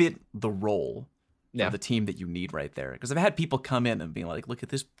fit the role for the team that you need right there. Because I've had people come in and be like, look at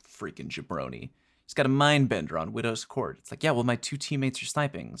this freaking jabroni. He's got a mind bender on Widow's Court. It's like, yeah, well, my 2 teammates are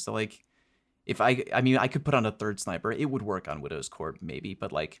sniping. So like, if I could put on a 3rd sniper. It would work on Widow's Court maybe.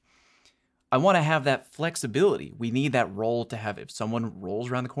 But like, I want to have that flexibility. We need that role to have, if someone rolls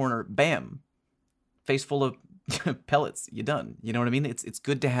around the corner, bam, face full of pellets, you're done. You know what I mean? It's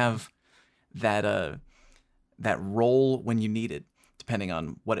good to have that role when you need it, depending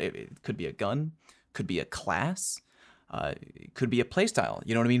on what it could be. A gun, could be a class, it could be a playstyle.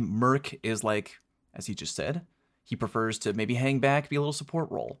 You know what I mean? Merc is like, as he just said, he prefers to maybe hang back, be a little support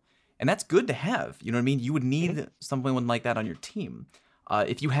role, and that's good to have. You know what I mean? You would need someone like that on your team.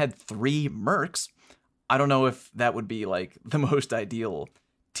 If you had 3 mercs, I don't know if that would be like the most ideal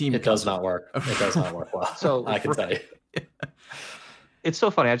team. It does not work. It does not work well. So I can tell you. It's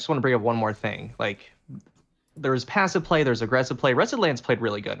so funny. I just want to bring up one more thing. Like, there's passive play, there's aggressive play. Rusted Lands played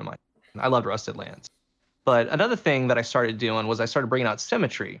really good in my. I loved Rusted Lands. But another thing that I started doing was I started bringing out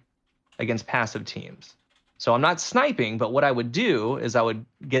symmetry against passive teams. So I'm not sniping, but what I would do is I would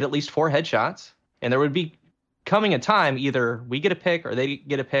get at least 4 headshots, and there would be coming a time either we get a pick or they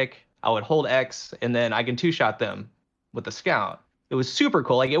get a pick. I would hold X, and then I can two-shot them with the scout. It was super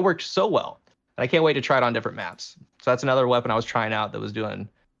cool. Like, it worked so well. And I can't wait to try it on different maps. So that's another weapon I was trying out that was doing,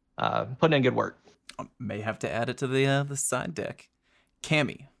 putting in good work. May have to add it to the side deck.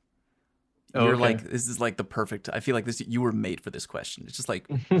 Cammy, Oh, you're okay. like, this is like the perfect. I feel like you were made for this question. It's just like,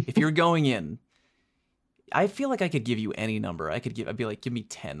 if you're going in, I feel like I could give you any number. I'd be like, give me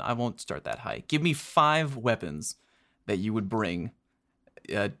 10. I won't start that high. Give me 5 weapons that you would bring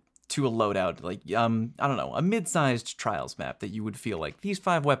to a loadout, like I don't know, a mid-sized trials map that you would feel like these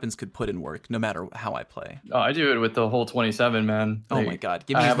 5 weapons could put in work no matter how I play. Oh, I do it with the whole 27, man. Oh Like, my god,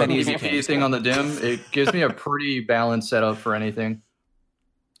 give me I as have a many as you PvP can. thing on the dim. It gives me a pretty balanced setup for anything.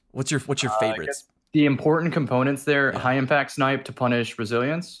 What's your favorites? The important components there: Yeah. high impact snipe to punish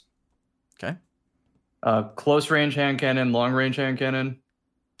resilience, Okay. close range hand cannon, long range hand cannon.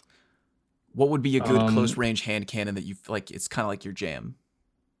 What would be a good Um, close range hand cannon that you like? It's kind of like your jam.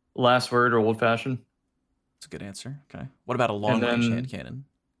 Last word or old fashioned. That's a good answer. Okay. What about a long range then- hand cannon?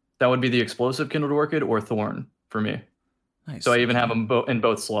 That would be the explosive kindled orchid or thorn for me. Nice. So I even okay. have them in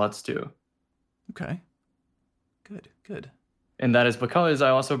both slots too. Okay. Good. And that is because I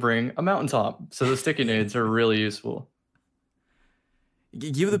also bring a mountaintop. So the sticky nades are really useful.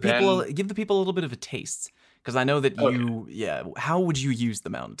 Give the people a little bit of a taste, because I know that how would you use the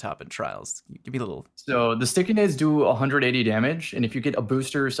mountaintop in trials? Give me a little. So the sticky nades do 180 damage, and if you get a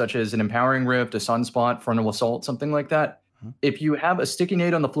booster such as an empowering rift, a sunspot, frontal assault, something like that, if you have a sticky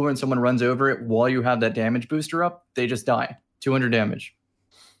nade on the floor and someone runs over it while you have that damage booster up, they just die. 200 damage.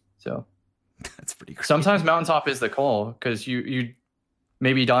 So That's pretty crazy. sometimes mountaintop is the call because you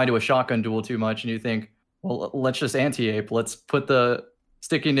maybe die to a shotgun duel too much, and you think, well, let's just anti-ape. Let's put the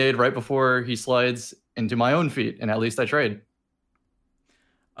sticky nade right before he slides into my own feet, and at least I trade.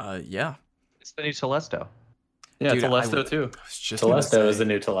 Yeah. It's the new Telesto. Yeah, Dude, Telesto too. I was just gonna Telesto is say, the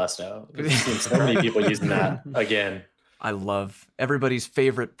new Telesto. I've seen so many people using that again. I love everybody's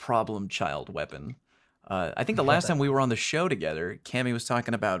favorite problem child weapon. I think the last time we were on the show together, Cammy was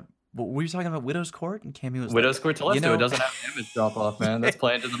talking about. What were you talking about? Widow's Court, and Cammy was Widow's like, Court Telesto, you know- it doesn't have damage drop off, man. That's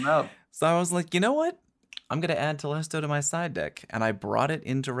playing to the map. So I was like, you know what? I'm gonna add Telesto to my side deck, and I brought it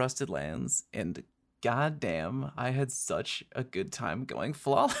into Rusted Lands, and goddamn, I had such a good time going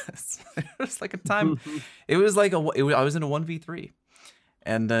flawless. It was like a time. It was like I was in a 1v3,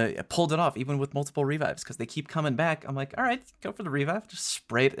 and I pulled it off even with multiple revives because they keep coming back. I'm like, all right, go for the revive. Just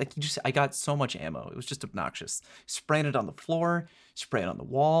spray it. Like I got so much ammo. It was just obnoxious. Spraying it on the floor, spraying it on the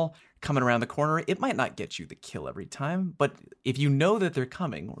wall, coming around the corner. It might not get you the kill every time, but if you know that they're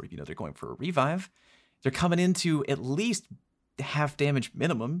coming, or if you know they're going for a revive, they're coming into at least half damage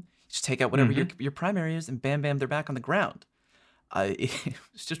minimum. Just take out whatever your primary is, and bam, bam, they're back on the ground. It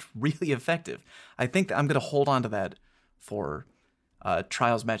was just really effective. I think that I'm going to hold on to that for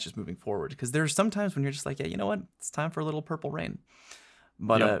trials matches moving forward, because there's sometimes when you're just like, yeah, you know what? It's time for a little Purple Rain.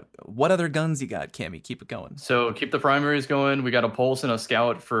 But what other guns you got, Cammy? Keep it going. So keep the primaries going. We got a pulse and a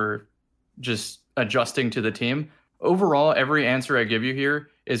scout for just adjusting to the team. Overall, every answer I give you here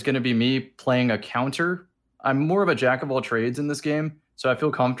is going to be me playing a counter. I'm more of a jack of all trades in this game, so I feel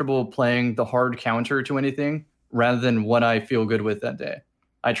comfortable playing the hard counter to anything rather than what I feel good with that day.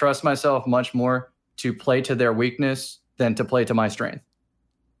 I trust myself much more to play to their weakness than to play to my strength.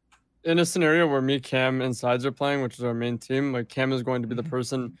 In a scenario where me, Cam, and Sides are playing, which is our main team, like Cam is going to be the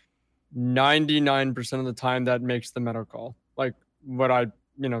person 99% of the time that makes the meta call. Like what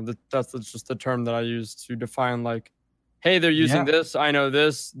that's just the term that I use to define, like, hey, they're using this. I know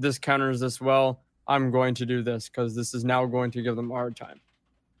this counters this well. I'm going to do this because this is now going to give them a hard time.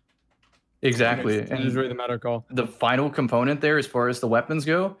 Exactly. It's usually the meta call. The final component there, as far as the weapons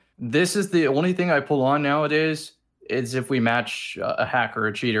go, this is the only thing I pull on nowadays, is if we match a hacker,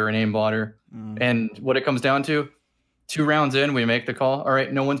 a cheater, an aimbotter. And what it comes down to, 2 rounds in, we make the call. All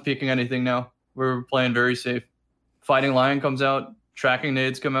right, no one's peeking anything now. We're playing very safe. Fighting Lion comes out, tracking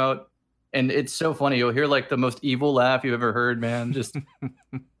nades come out, and it's so funny. You'll hear like the most evil laugh you've ever heard, man. Just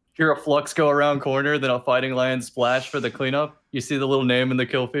hear a flux go around corner, then a Fighting Lion splash for the cleanup. You see the little name in the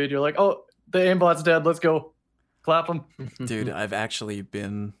kill feed. You're like, oh, the aimbot's dead. Let's go. Clap him. Dude, I've actually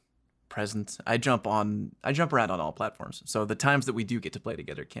been present. I jump around on all platforms. So the times that we do get to play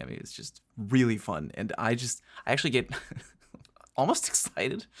together, Cammy, is just really fun. And I actually get almost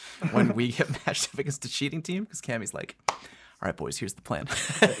excited when we get matched up against a cheating team, because Cammy's like, all right, boys, here's the plan.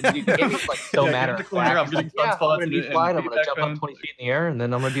 Cammy's like so matter of fact. I'm getting Yeah, sunspots I'm gonna do slide. I'm gonna feedback jump up on. 20 feet in the air, and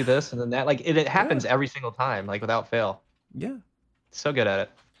then I'm gonna do this, and then that. Like it happens every single time, like without fail. Yeah. So good at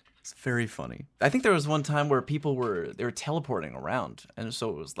it. It's very funny. I think there was one time where they were teleporting around, and so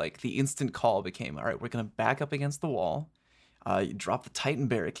it was like the instant call became, all right, we're gonna back up against the wall. You drop the Titan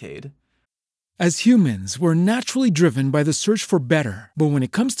Barricade. As humans, we're naturally driven by the search for better. But when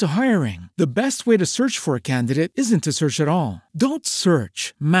it comes to hiring, the best way to search for a candidate isn't to search at all. Don't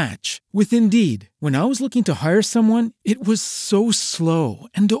search, match with Indeed. When I was looking to hire someone, it was so slow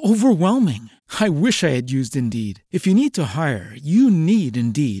and overwhelming. I wish I had used Indeed. If you need to hire, you need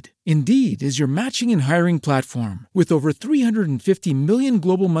Indeed. Indeed is your matching and hiring platform with over 350 million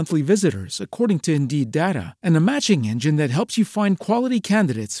global monthly visitors, according to Indeed data, and a matching engine that helps you find quality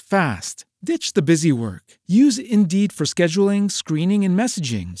candidates fast. Ditch the busy work. Use Indeed for scheduling, screening, and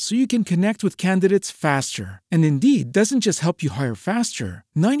messaging so you can connect with candidates faster. And Indeed doesn't just help you hire faster.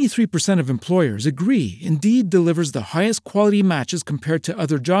 93% of employers agree Indeed delivers the highest quality matches compared to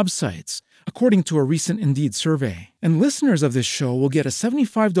other job sites, according to a recent Indeed survey. And listeners of this show will get a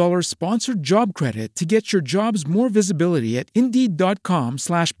 $75 sponsored job credit to get your jobs more visibility at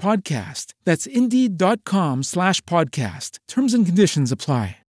Indeed.com/podcast. That's Indeed.com/podcast. Terms and conditions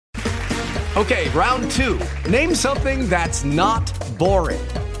apply. Okay, round two. Name something that's not boring.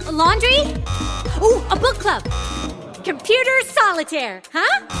 A laundry? Ooh, a book club. Computer solitaire,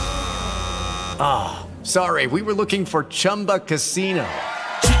 huh? Ah, sorry, we were looking for Chumba Casino.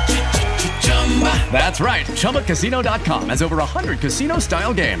 That's right, ChumbaCasino.com has over 100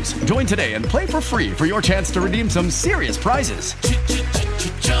 casino-style games. Join today and play for free for your chance to redeem some serious prizes.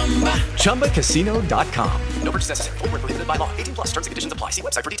 ChumbaCasino.com. No purchase necessary. Void where prohibited by law. 18 plus terms and conditions apply. See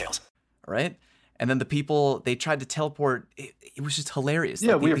website for details. Right? And then the people, they tried to teleport. It was just hilarious.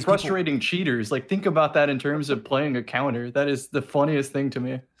 Yeah, Like, we are these people- frustrating cheaters. Like, think about that in terms of playing a counter. That is the funniest thing to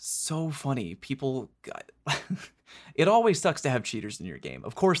me. So funny. People it always sucks to have cheaters in your game.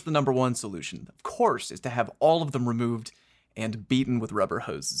 Of course, the number one solution, of course, is to have all of them removed and beaten with rubber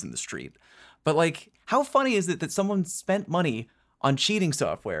hoses in the street. But like, how funny is it that someone spent money on cheating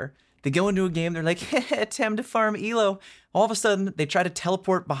software? They go into a game, they're like, time to farm Elo. All of a sudden, they try to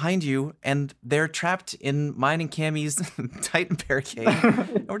teleport behind you, and they're trapped in mine and Cammy's Titan Barricade.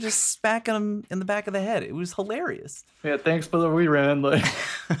 And we're just smacking them in the back of the head. It was hilarious. Yeah, thanks for the rerun.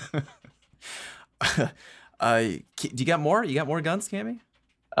 Do you got more? You got more guns, Cammy?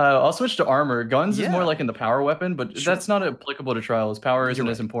 I'll switch to armor. Guns is Yeah. more like in the power weapon, but Sure. that's not applicable to trials. Power isn't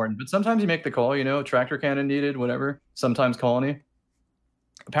You're as right. important. But sometimes you make the call, tractor cannon needed, whatever. Sometimes colony.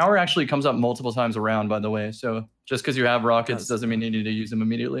 Power actually comes up multiple times around, by the way. So just because you have rockets doesn't mean you need to use them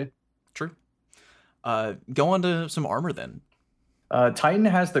immediately. True. Go on to some armor then. Titan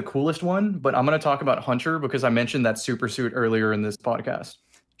has the coolest one, but I'm going to talk about Hunter because I mentioned that super suit earlier in this podcast.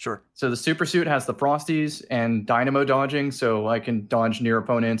 Sure. So the super suit has the Frosties and dynamo dodging, so I can dodge near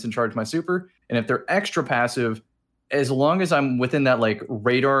opponents and charge my super. And if they're extra passive, as long as I'm within that like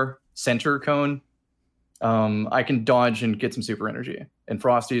radar center cone, I can dodge and get some super energy. And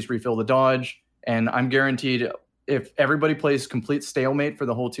Frosties refill the dodge, and I'm guaranteed if everybody plays complete stalemate for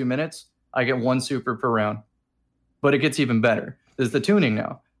the whole 2 minutes, I get 1 super per round. But it gets even better. There's the tuning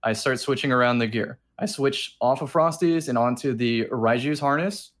now. I start switching around the gear. I switch off of Frosties and onto the Raiju's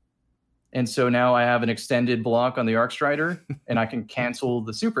harness. And so now I have an extended block on the Arc Strider, and I can cancel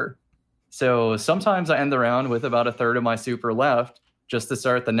the super. So sometimes I end the round with about a third of my super left, just to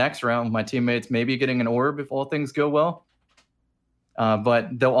start the next round. My teammates maybe getting an orb if all things go well.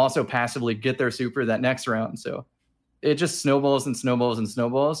 But they'll also passively get their super that next round. So it just snowballs and snowballs and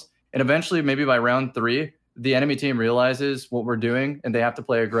snowballs. And eventually, maybe by round 3, the enemy team realizes what we're doing and they have to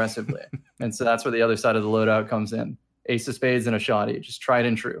play aggressively. And so that's where the other side of the loadout comes in. Ace of spades and a shoddy, just tried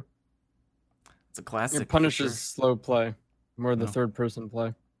and true. It's a classic. It punishes slow play more than third person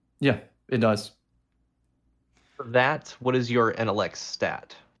play. Yeah, it does. For that, what is your NLX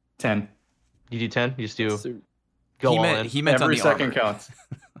stat? 10. You do 10? You just do So- go He all meant- in? he meant on Every the second armor. counts.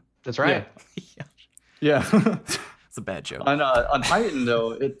 That's right. Yeah. It's a bad joke. On Titan,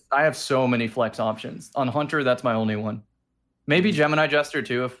 though, I have so many flex options. On Hunter, that's my only one. Maybe Gemini Jester,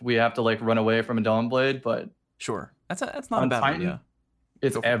 too, if we have to like run away from a Dawn Blade, but Sure. That's not a on bad Titan, idea.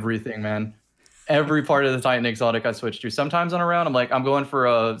 it's Go for it. everything, man. Every part of the Titan exotic I switch to. Sometimes on a round, I'm like, I'm going for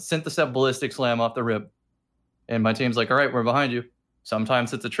a Synthecept Ballistic Slam off the rip. And my team's like, all right, we're behind you.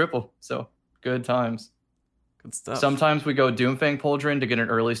 Sometimes it's a triple. So good times. Good stuff. Sometimes we go Doomfang Pauldron to get an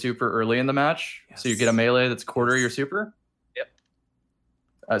early super early in the match. So you get a melee that's quarter your super.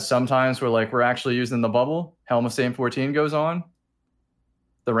 Yep. Sometimes we're actually using the bubble. Helm of Same 14 goes on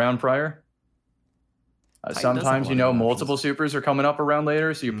the round prior. Titan does Sometimes have a lot of multiple options. supers are coming up around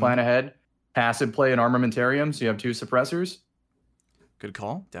later, so you plan ahead. Passive play an Armamentarium, so you have 2 suppressors. Good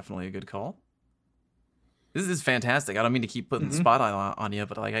call. Definitely a good call. This is fantastic. I don't mean to keep putting the spotlight on you,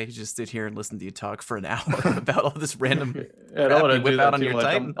 but like I could just sit here and listen to you talk for an hour about all this random I don't want to whip do out that on too your much.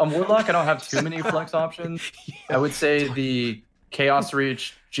 Titan. I'm Warlock. I don't have too many flex options. I would say the Chaos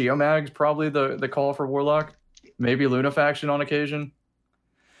Reach Geomag's probably the call for Warlock. Maybe Lunafaction on occasion.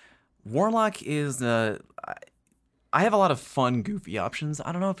 Warlock is I have a lot of fun, goofy options.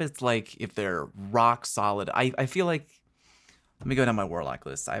 I don't know if they're rock solid. I feel like, let me go down my Warlock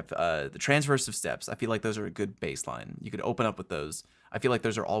list. I have the Transversive Steps. I feel like those are a good baseline. You could open up with those. I feel like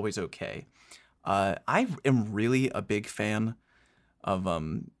those are always okay. I am really a big fan of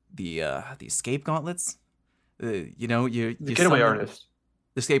the Escape Gauntlets. The Getaway Artist.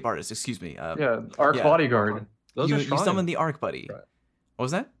 The Escape Artist, excuse me. Arc Bodyguard. Those are You strong. summon the Arc Buddy. Right. What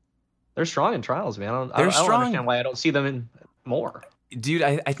was that? They're strong in trials, man. I They're don't strong. understand why I don't see them in more. Dude,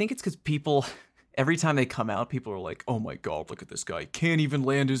 I think it's because people, every time they come out, people are like, oh my god, look at this guy. Can't even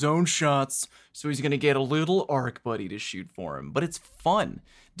land his own shots, so he's going to get a little Arc Buddy to shoot for him. But it's fun,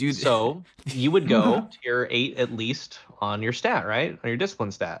 dude. So you would go tier 8 at least on your stat, right? On your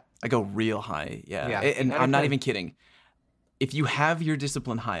discipline stat. I go real high, yeah. Yeah, And I'm not okay. even kidding. If you have your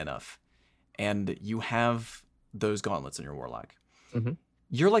discipline high enough, and you have those gauntlets in your Warlock,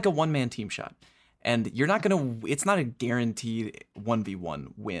 you're like a one-man team shot. And you're not it's not a guaranteed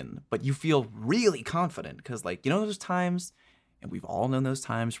 1v1 win, but you feel really confident because, like, those times, and we've all known those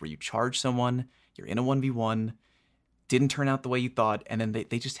times where you charge someone, you're in a 1v1, didn't turn out the way you thought, and then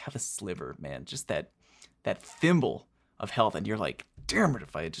they just have a sliver, man. Just that thimble of health, and you're like, damn it,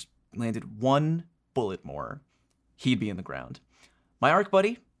 if I had just landed one bullet more, he'd be in the ground. My Arc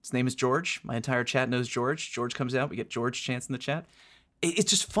Buddy, his name is George. My entire chat knows George. George comes out, we get George chants in the chat.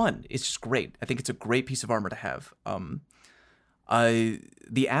 It's just fun. It's just great. I think it's a great piece of armor to have. The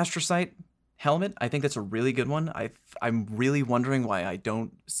Astrocyte helmet, I think that's a really good one. I'm really wondering why I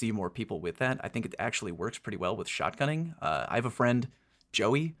don't see more people with that. I think it actually works pretty well with shotgunning. I have a friend,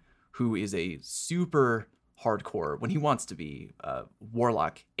 Joey, who is a super hardcore, when he wants to be,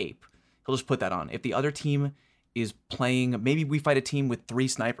 Warlock Ape. He'll just put that on. If the other team is playing, maybe we fight a team with 3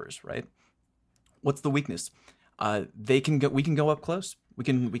 snipers, right? What's the weakness? We can go up close. We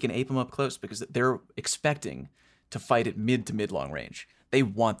can ape them up close because they're expecting to fight at mid to mid long range. They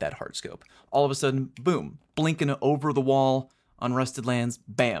want that hard scope. All of a sudden, boom, blinking over the wall on Rusted Lands,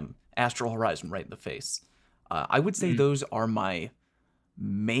 bam, Astral Horizon right in the face. I would say those are my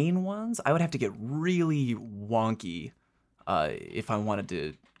main ones. I would have to get really wonky if I wanted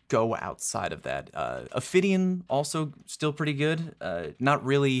to go outside of that. Ophidian also still pretty good. Not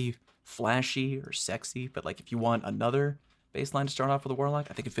really flashy or sexy, but like if you want another baseline to start off with a Warlock,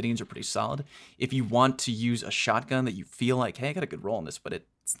 I think Ophidians are pretty solid. If you want to use a shotgun that you feel like, hey, I got a good roll on this, but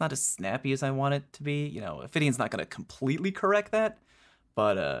it's not as snappy as I want it to be, Ophidian's not going to completely correct that,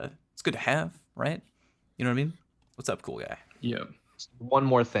 but it's good to have, right? You know what I mean? What's up, cool guy? Yeah. One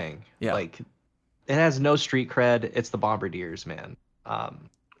more thing. Yeah. Like, it has no street cred. It's the Bombardiers, man. The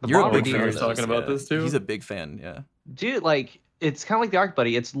You're a big fan Bombardiers of talking about this too? He's a big fan, yeah. Dude, like, it's kind of like the Arc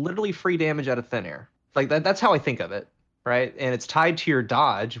Buddy. It's literally free damage out of thin air. Like, that's how I think of it, right? And it's tied to your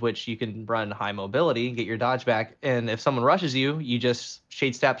dodge, which you can run high mobility and get your dodge back. And if someone rushes you, you just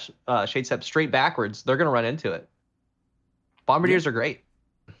shade step straight backwards. They're gonna run into it. Bombardiers are great.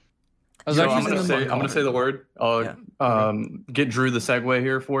 I was So I'm actually gonna say the word. Get Drew the segue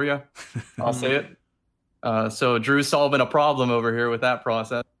here for you. I'll say it. So Drew's solving a problem over here with that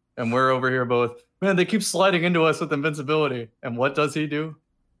process, and we're over here both. Man, they keep sliding into us with invincibility. And what does he do?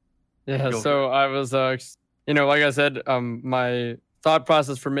 Yeah, Go so I was, like I said, my thought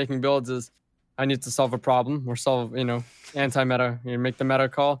process for making builds is I need to solve a problem or solve, anti-meta. You make the meta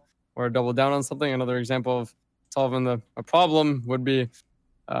call or double down on something. Another example of solving a problem would be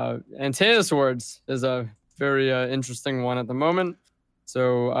Antaeus Swords is a very interesting one at the moment.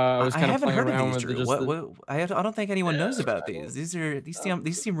 So I was kind of haven't playing heard around of these, with Drew. I don't think anyone knows about these. These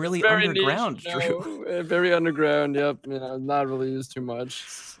seem really very underground, niche, Drew. very underground. Yep, not really used too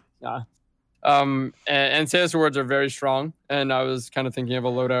much. Yeah. And Antaeus Swords are very strong, and I was kind of thinking of a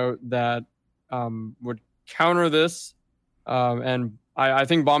loadout that would counter this. And I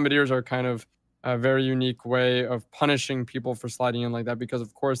think Bombardiers are kind of a very unique way of punishing people for sliding in like that, because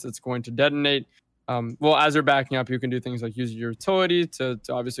of course it's going to detonate. Well, as you're backing up, you can do things like use your utility to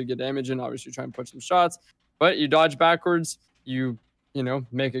obviously get damage and obviously try and put some shots. But you dodge backwards, you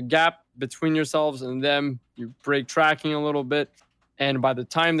make a gap between yourselves and them. You break tracking a little bit, and by the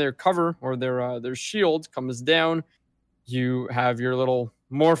time their cover or their shield comes down, you have your little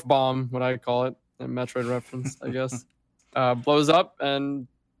morph bomb, what I call it, a Metroid reference, I guess, blows up and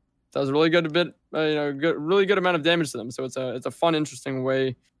does a really good really good amount of damage to them. So it's a fun, interesting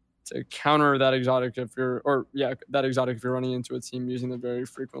way to counter that exotic if you're running into a team using them very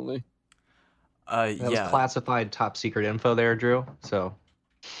frequently. That was classified top secret info there, Drew. So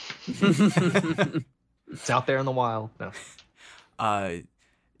it's out there in the wild. No.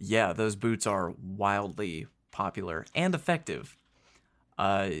 Yeah, those boots are wildly popular and effective.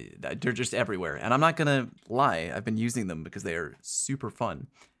 They're just everywhere. And I'm not going to lie, I've been using them because they are super fun.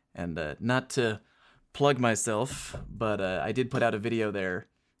 And not to plug myself, but I did put out a video there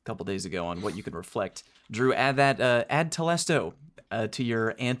a couple days ago on what you can reflect. Drew, add Telesto to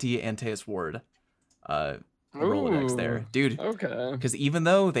your anti-Antaeus Ward Rolodex there. Dude, Okay. because even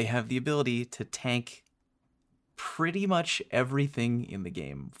though they have the ability to tank pretty much everything in the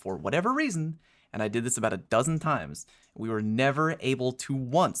game for whatever reason, and I did this about a dozen times, we were never able to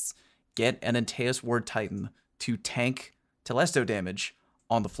once get an Antaeus Ward Titan to tank Telesto damage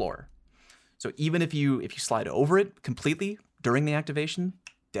on the floor. So even if you slide over it completely during the activation,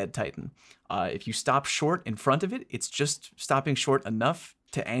 dead Titan. If you stop short in front of it, it's just stopping short enough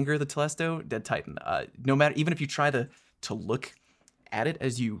to anger the Telesto, dead Titan. No matter, even if you try to look at it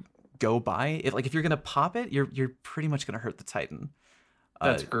as you go by, if you're gonna pop it, you're pretty much gonna hurt the Titan.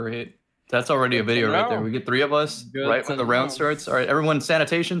 That's great. That's already a video right there. We get 3 of us right when the round starts. All right, everyone,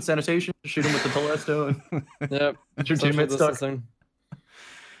 sanitation. Shoot him with the Telesto. Yep. Get your teammates stuck.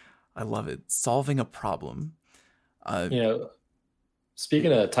 I love it. Solving a problem.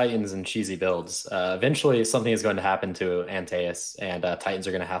 Speaking of Titans and cheesy builds, eventually something is going to happen to Antaeus, and Titans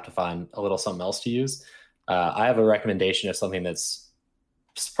are going to have to find a little something else to use. I have a recommendation of something that's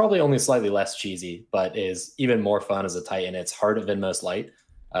probably only slightly less cheesy, but is even more fun as a Titan. It's Heart of Inmost Light,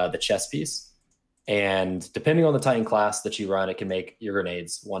 the chess piece. And depending on the Titan class that you run, it can make your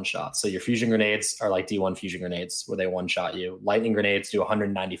grenades one-shot. So your fusion grenades are like D1 fusion grenades, where they one-shot you. Lightning grenades do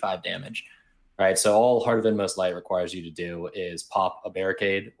 195 damage. Right, so all Heart of Inmost Light requires you to do is pop a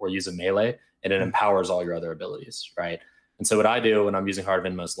barricade or use a melee, and it empowers all your other abilities, right? And so what I do when I'm using Heart of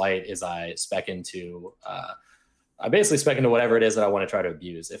Inmost Light is I basically spec into whatever it is that I want to try to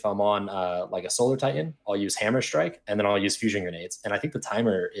abuse. If I'm on like a Solar Titan, I'll use Hammer Strike, and then I'll use Fusion Grenades. And I think the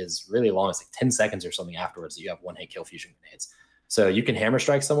timer is really long. It's like 10 seconds or something afterwards that you have one-hit kill Fusion Grenades. So you can Hammer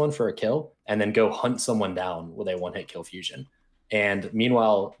Strike someone for a kill, and then go hunt someone down with a one-hit kill Fusion. And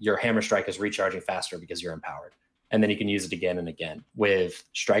meanwhile, your Hammer Strike is recharging faster because you're empowered. And then you can use it again and again. With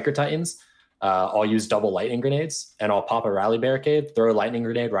Striker Titans, I'll use double Lightning Grenades, and I'll pop a Rally Barricade, throw a Lightning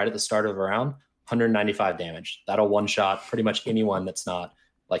Grenade right at the start of the round, 195 damage. That'll one-shot pretty much anyone that's not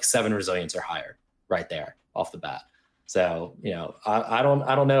like 7 resilience or higher right there off the bat. So, I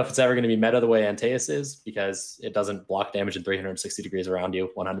don't know if it's ever going to be meta the way Antaeus is, because it doesn't block damage in 360 degrees around you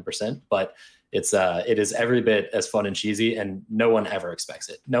 100%, but it is every bit as fun and cheesy, and no one ever expects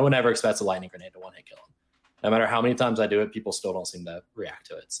it. No one ever expects a Lightning Grenade to one-hit kill him. No matter how many times I do it, people still don't seem to react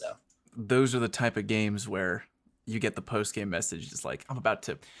to it. So those are the type of games where you get the post-game message just like, you're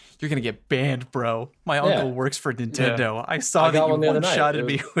going to get banned, bro. My uncle works for Nintendo. Yeah. I saw that you one-shotted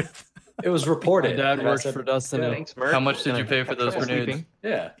me with... It was reported. My dad works for Destiny. How much did you pay for those grenades?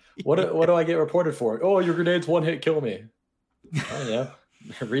 Yeah. What do I get reported for? Oh, your grenades one-hit kill me. Oh, yeah.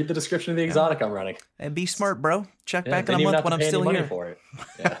 Read the description of the exotic I'm running. And be smart, bro. Check back in a month when I'm still here. For it.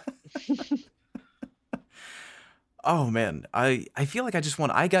 Yeah. Oh man, I feel like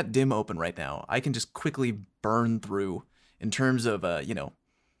I got Dim open right now. I can just quickly burn through in terms of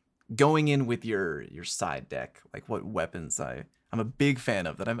going in with your side deck, like what weapons I'm a big fan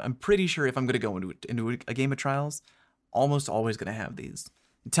of that. I'm pretty sure if I'm going to go into a game of Trials, almost always going to have these.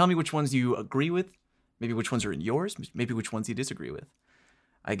 Tell me which ones you agree with, maybe which ones are in yours, maybe which ones you disagree with.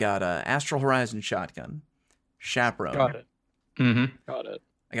 I got Astral Horizon Shotgun, Chaperone. Got it. Mm-hmm. Got it.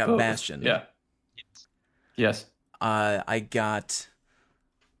 I got Bastion. Yeah. Yes. I got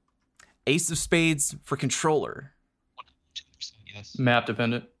Ace of Spades for Controller. Yes. Map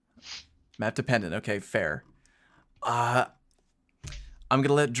dependent. Okay, fair. I'm going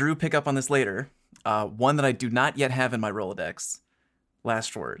to let Drew pick up on this later. One that I do not yet have in my Rolodex.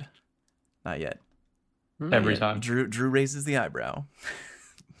 Last Word. Not yet. Every time. Drew raises the eyebrow.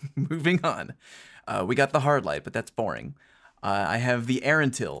 Moving on. We got the Hard Light, but that's boring. I have the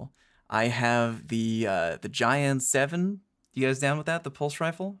Erentil. I have the Giant 7. You guys down with that? The pulse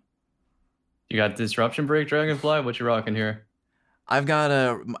rifle? You got Disruption Break, Dragonfly? What you rocking here? I've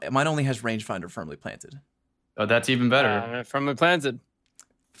got mine only has Rangefinder Firmly Planted. Oh, that's even better. Firmly Planted.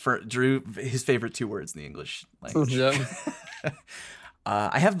 For Drew, his favorite 2 words in the English language. Yeah.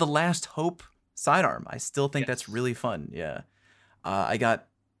 I have the Last Hope sidearm. I still think that's really fun. Yeah. I got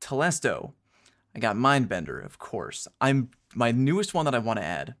Telesto. I got Mindbender, of course. My newest one that I want to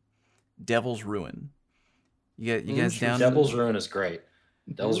add, Devil's Ruin. You guys down? Devil's Ruin is great.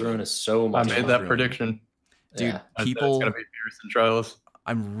 Delzarune is so I much made fun. that prediction. Dude, Yeah. people. It's gonna be fierce in trials.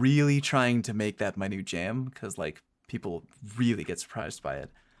 I'm really trying to make that my new jam because like people really get surprised by it.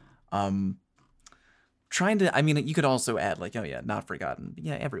 Trying to, I mean, you could also add like, oh yeah, Not Forgotten.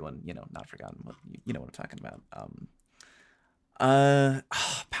 Yeah, everyone, Not Forgotten. You know what I'm talking about.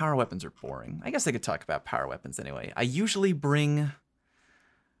 Power weapons are boring. I guess I could talk about power weapons anyway. I usually bring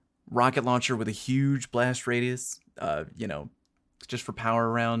rocket launcher with a huge blast radius. Just for power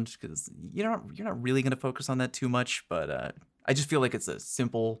around because you're not really gonna focus on that too much. But I just feel like it's a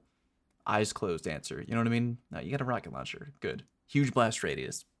simple, eyes closed answer. You know what I mean? No, you got a rocket launcher. Good. Huge blast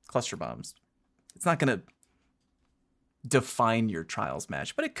radius. Cluster bombs. It's not going to define your trials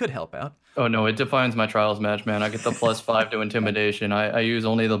match, but it could help out. Oh, no, it defines my trials match, man. I get the +5 to intimidation. I use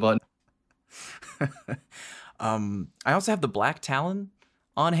only the button. I also have the Black Talon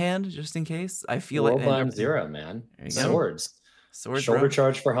on hand, just in case. I feel World like... Line Zero, man. Swords. Swords, shoulder bro.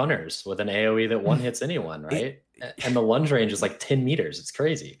 charge for hunters with an AoE that one hits anyone, right? And the lunge range is like 10 meters. It's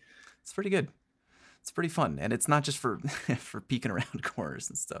crazy. It's pretty good. It's pretty fun, and it's not just for for peeking around corners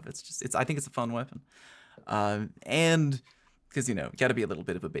and stuff. I think it's a fun weapon, and because got to be a little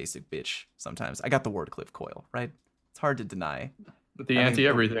bit of a basic bitch sometimes. I got the Wardcliff coil, right? It's hard to deny. The anti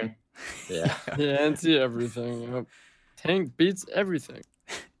everything. Yeah, the anti everything. Yep. Tank beats everything.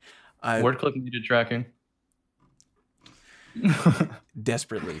 Wardcliff needed tracking.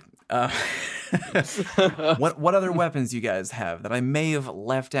 Desperately. What other weapons you guys have that I may have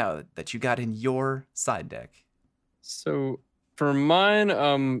left out that you got in your side deck? So for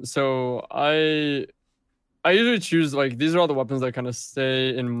mine, so I usually choose like these are all the weapons that kind of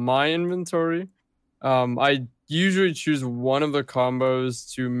stay in my inventory. I usually choose one of the combos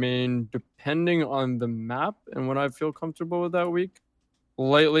to main depending on the map and when I feel comfortable with that week.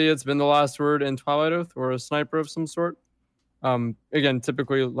 Lately, it's been the Last Word and Twilight Oath or a sniper of some sort. Again,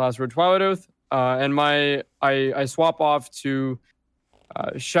 typically Last Word, Twilight Oath. And I swap off to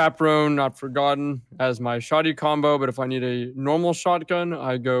Chaperone, Not Forgotten as my shoddy combo. But if I need a normal shotgun,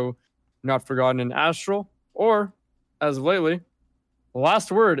 I go Not Forgotten and Astral. Or, as of lately,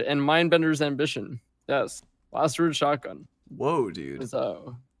 Last Word and Mindbender's Ambition. Yes, Last Word shotgun. Whoa, dude.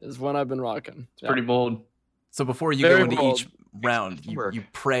 Is one I've been rocking. It's pretty bold. So before you go into each round, you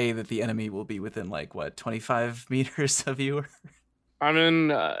pray that the enemy will be within like what 25 meters of you. I mean,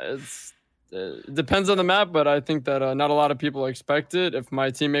 it depends on the map, but I think that not a lot of people expect it. If my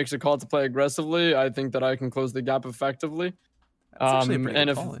team makes a call to play aggressively, I think that I can close the gap effectively. That's actually a pretty and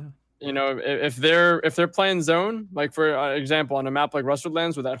good if call, yeah. if they're playing zone, like for example, on a map like Rustwood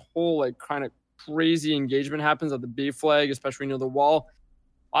where that whole like kind of crazy engagement happens at the B flag, especially near the wall,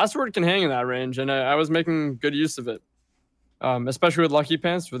 Last Word can hang in that range, and I was making good use of it. Especially with Lucky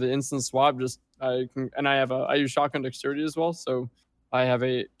Pants for the instant swap. I use shotgun dexterity as well, so I have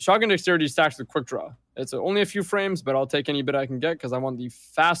a shotgun dexterity stacked with quick draw. It's only a few frames, but I'll take any bit I can get because I want the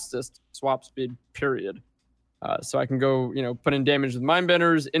fastest swap speed. Period. So I can go, put in damage with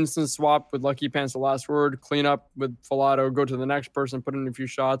Mindbenders, instant swap with Lucky Pants, the Last Word, clean up with Filato, go to the next person, put in a few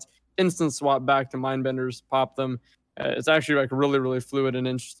shots, instant swap back to Mindbenders, pop them. It's actually like really, really fluid and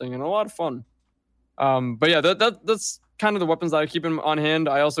interesting and a lot of fun. But yeah, that's kind of the weapons that I keep on hand.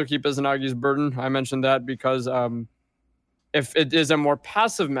 I also keep Izanagi's Burden. I mentioned that because if it is a more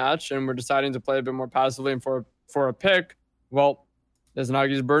passive match and we're deciding to play a bit more passively and for a pick, well,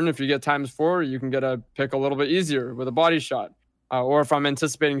 Izanagi's Burden, if you get ×4, you can get a pick a little bit easier with a body shot. Or if I'm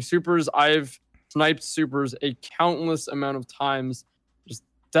anticipating supers, I've sniped supers a countless amount of times, just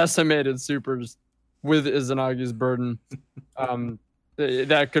decimated supers with Izanagi's Burden.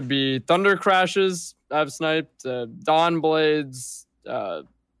 That could be Thunder Crashes I've sniped, Dawn Blades,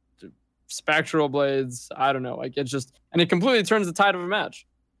 Spectral Blades. I don't know. Like it's just, and it completely turns the tide of a match.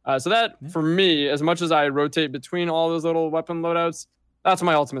 So that for me, as much as I rotate between all those little weapon loadouts, that's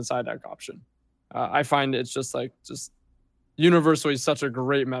my ultimate side deck option. I find it's just universally such a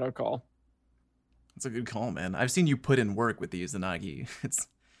great meta call. That's a good call, man. I've seen you put in work with the Izanagi.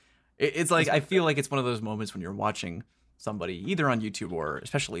 It's like, I feel like it's one of those moments when you're watching somebody either on YouTube or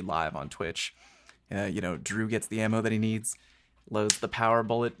especially live on Twitch. Drew gets the ammo that he needs, loads the power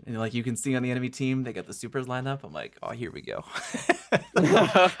bullet, and like you can see on the enemy team, they got the supers lined up. I'm like, oh, here we go.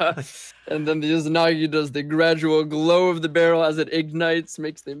 And then the Izanagi does the gradual glow of the barrel as it ignites,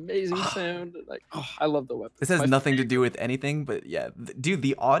 makes the amazing sound. Like, I love the weapon. This has nothing to do with anything, but yeah, dude,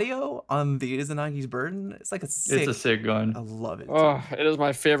 the audio on the Izanagi's Burden, it's like it's a sick gun. I love it. Oh, it is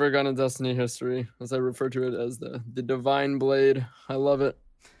my favorite gun in Destiny history, as I refer to it as the Divine Blade. I love it.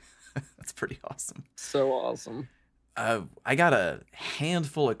 That's pretty awesome. So awesome. I got a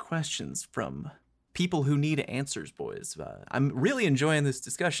handful of questions from people who need answers, boys. I'm really enjoying this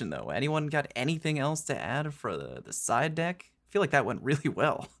discussion, though. Anyone got anything else to add for the side deck? I feel like that went really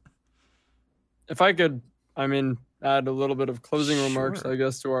well. If I could, add a little bit of closing remarks, I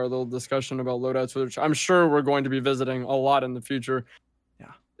guess, to our little discussion about loadouts, which I'm sure we're going to be visiting a lot in the future.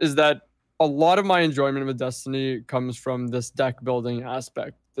 Yeah. Is that a lot of my enjoyment with Destiny comes from this deck building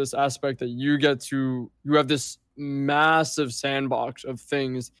aspect. This aspect that you have this massive sandbox of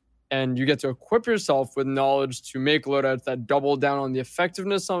things, and you get to equip yourself with knowledge to make loadouts that double down on the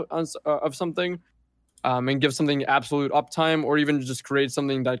effectiveness of something, and give something absolute uptime, or even just create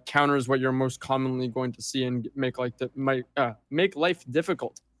something that counters what you're most commonly going to see and make life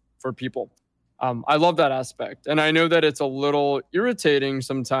difficult for people. I love that aspect, and I know that it's a little irritating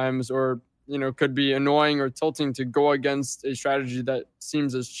sometimes, or could be annoying or tilting to go against a strategy that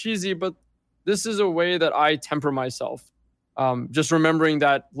seems as cheesy, but this is a way that I temper myself. Just remembering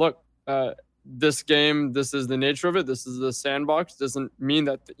that, look, this game, this is the nature of it. This is the sandbox. Doesn't mean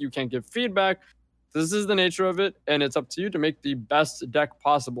that you can't give feedback. This is the nature of it, and it's up to you to make the best deck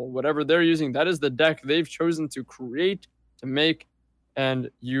possible. Whatever they're using, that is the deck they've chosen to create, to make, and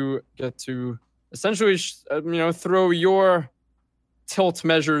you get to essentially, throw your tilt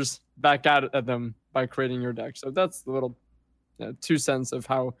measures back at them by creating your deck. So that's the little 2 cents of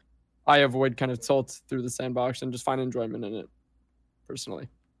how I avoid kind of tilt through the sandbox and just find enjoyment in it, personally.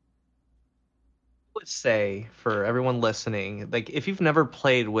 Let's say, for everyone listening, like, if you've never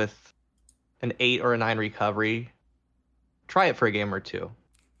played with an 8 or a 9 recovery, try it for a game or two.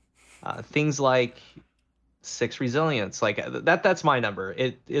 Things like 6 resilience, like that's my number.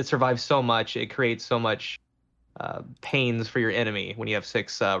 It survives so much, it creates so much pains for your enemy when you have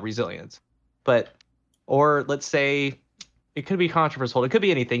 6 resilience. Or let's say, it could be controversial, it could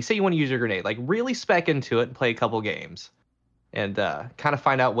be anything. Say you want to use your grenade, like really spec into it and play a couple games, and kind of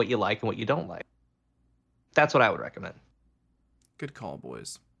find out what you like and what you don't like. That's what I would recommend. Good call,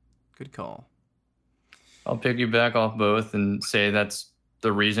 boys. Good call. I'll piggyback off both and say that's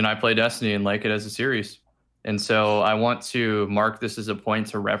the reason I play Destiny and like it as a series. And so I want to mark this as a point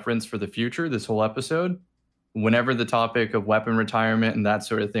to reference for the future, this whole episode, whenever the topic of weapon retirement and that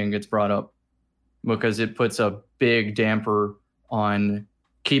sort of thing gets brought up, because it puts a big damper on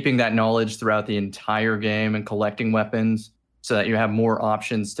keeping that knowledge throughout the entire game and collecting weapons so that you have more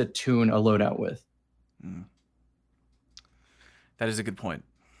options to tune a loadout with. That is a good point.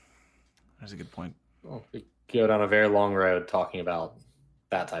 That's a good point. Well, we go down a very long road talking about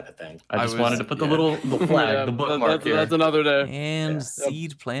that type of thing. I just wanted to put the flag, the bookmark here. That's another day. And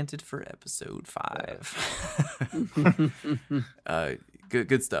seed planted for episode 5.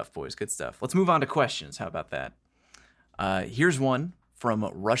 Good stuff, boys. Good stuff. Let's move on to questions. How about that? Here's one from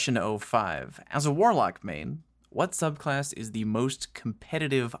Russian05. As a Warlock main, what subclass is the most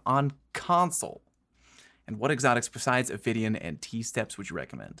competitive on console? And what exotics besides Ophidian and T-Steps would you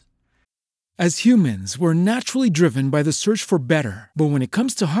recommend? As humans, we're naturally driven by the search for better. But when it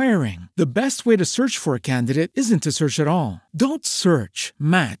comes to hiring, the best way to search for a candidate isn't to search at all. Don't search,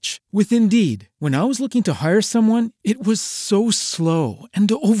 match with Indeed. When I was looking to hire someone, it was so slow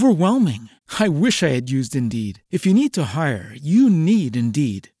and overwhelming. I wish I had used Indeed. If you need to hire, you need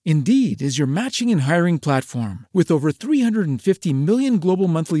Indeed. Indeed is your matching and hiring platform with over 350 million global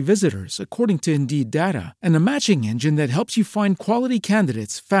monthly visitors, according to Indeed data, and a matching engine that helps you find quality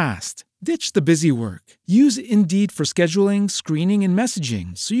candidates fast. Ditch the busy work. Use Indeed for scheduling, screening, and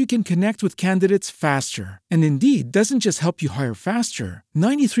messaging so you can connect with candidates faster. And Indeed doesn't just help you hire faster.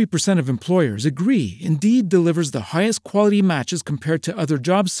 93% of employers agree Indeed delivers the highest quality matches compared to other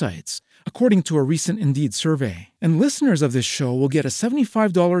job sites, according to a recent Indeed survey. And listeners of this show will get a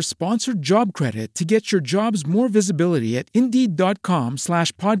 $75 sponsored job credit to get your jobs more visibility at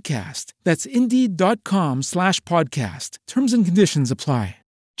Indeed.com/podcast. That's Indeed.com/podcast. Terms and conditions apply.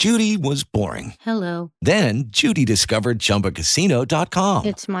 Judy was boring. Hello. Then Judy discovered ChumbaCasino.com.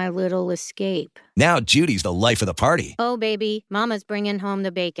 It's my little escape. Now Judy's the life of the party. Oh, baby, mama's bringing home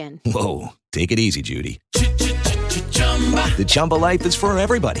the bacon. Whoa, take it easy, Judy. The Chumba life is for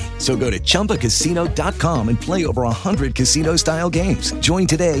everybody. So go to ChumbaCasino.com and play over 100 casino-style games. Join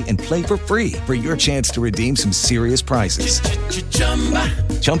today and play for free for your chance to redeem some serious prizes.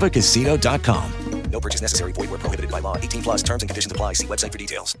 ChumbaCasino.com. No purchase necessary. Void where prohibited by law. 18+ terms and conditions apply. See website for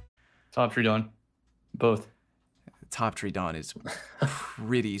details. Top Tree Dawn. Both. Top Tree Dawn is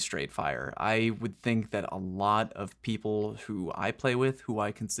pretty straight fire. I would think that a lot of people who I play with, who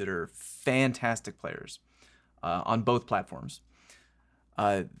I consider fantastic players on both platforms,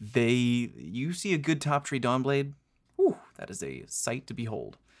 you see a good Top Tree Dawnblade, whew, that is a sight to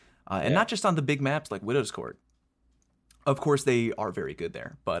behold. And not just on the big maps like Widow's Court. Of course, they are very good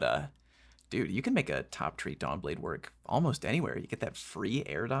there, but Dude, you can make a top trait Dawnblade work almost anywhere. You get that free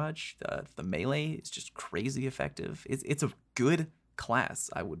air dodge. The melee is just crazy effective. It's a good class.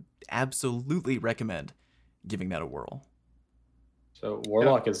 I would absolutely recommend giving that a whirl. So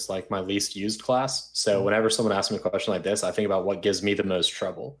Warlock is like my least used class. So whenever someone asks me a question like this, I think about what gives me the most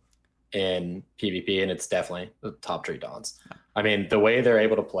trouble in PvP, and it's definitely the top trait Dawns. I mean, the way they're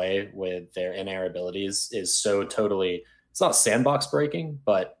able to play with their in-air abilities is so totally, it's not sandbox breaking,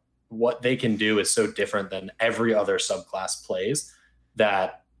 but what they can do is so different than every other subclass plays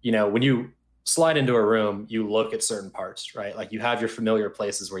that, you know, when you slide into a room, you look at certain parts, right? Like you have your familiar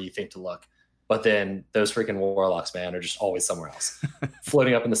places where you think to look, but then those freaking Warlocks, man, are just always somewhere else,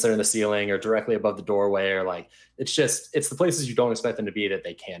 floating up in the center of the ceiling or directly above the doorway, or like, it's the places you don't expect them to be that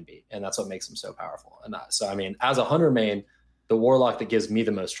they can be. And that's what makes them so powerful. And so, I mean, as a hunter main, the Warlock that gives me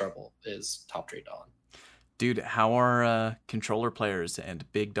the most trouble is top trait Dawn. Dude, how are controller players and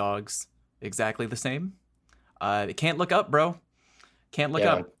big dogs exactly the same? They can't look up, bro. Can't look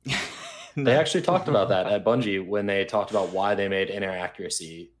up. No. They actually talked about that at Bungie when they talked about why they made in-air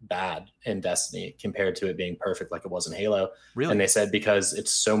accuracy bad in Destiny compared to it being perfect like it was in Halo. Really? And they said because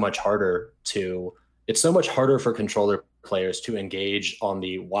it's so much harder for controller players to engage on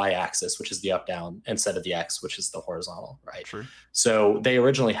the Y-axis, which is the up-down, instead of the X, which is the horizontal, right? True. So they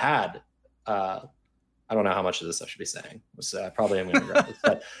originally had I don't know how much of this I should be saying. So I probably am going to regret this.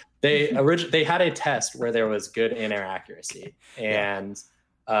 But they had a test where there was good in-air accuracy. And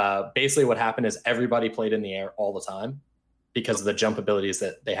basically what happened is everybody played in the air all the time because of the jump abilities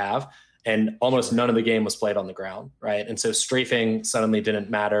that they have. And almost none of the game was played on the ground, right? And so strafing suddenly didn't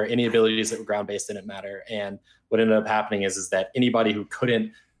matter. Any abilities that were ground-based didn't matter. And what ended up happening is that anybody who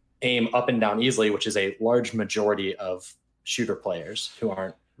couldn't aim up and down easily, which is a large majority of shooter players who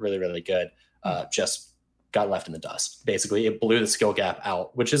aren't really, really good, just got left in the dust. Basically, it blew the skill gap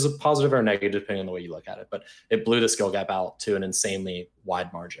out, which is a positive or a negative depending on the way you look at it. But it blew the skill gap out to an insanely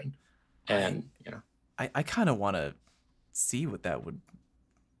wide margin. And, you know, I kind of want to see what that would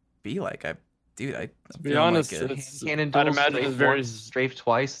be like. To be honest, I'd imagine it's very strafe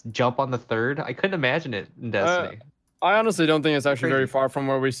twice, jump on the third. I couldn't imagine it in Destiny. I honestly don't think it's actually very far from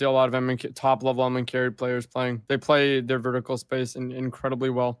where we see a lot of top level MN carried players playing. They play their vertical space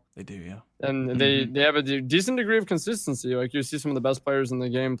incredibly well. They do, yeah. And they have a decent degree of consistency. Like you see some of the best players in the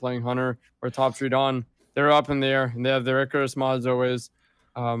game playing Hunter or top trait Dawn. They're up in the air and they have their Icarus mods always.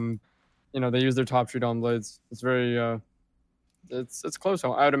 You know, they use their top trait Dawn blades. It's very it's close.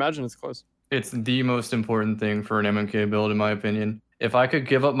 I would imagine it's close. It's the most important thing for an MNK build, in my opinion. If I could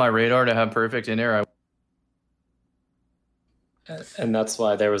give up my radar to have perfect in air, and that's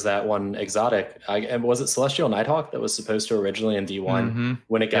why there was that one exotic. And was it Celestial Nighthawk that was supposed to originally in D1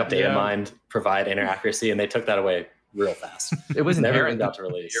 when it got data mined provide inner accuracy, and they took that away real fast. It was never inherent got to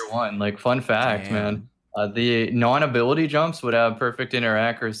release. Year one. Like fun fact, man. The non-ability jumps would have perfect inner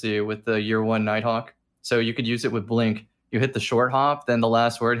accuracy with the year one Nighthawk, so you could use it with blink. You hit the short hop, then the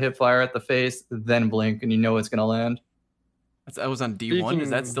last word hit fire at the face, then blink, and you know it's gonna land. That was on D1. Is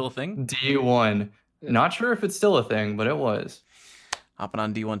that still a thing? D1. Not sure if it's still a thing, but it was. Hopping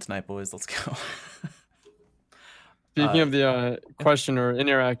on D1 tonight, boys. Let's go. Speaking of the question or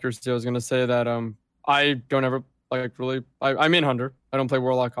in-air accuracy, I was going to say that I don't ever I main Hunter. I don't play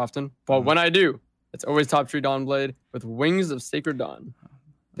Warlock often, but when I do, it's always top trait Dawnblade with Wings of Sacred Dawn.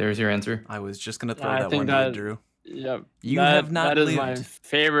 There's your answer. I was just going to throw that one to you, Drew. Yeah, That is my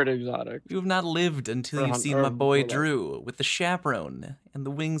favorite exotic. You have not lived until you've seen my boy Drew with the Chaperone and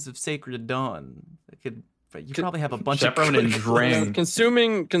the Wings of Sacred Dawn. You probably have a bunch of Chaperone and Drain.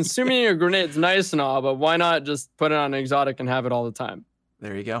 Consuming a grenade's nice and all, but why not just put it on an exotic and have it all the time?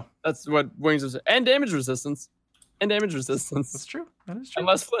 There you go. That's what Wings of and damage resistance. That's true. That is true. And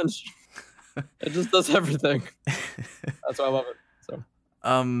less flinch. It just does everything. That's why I love it.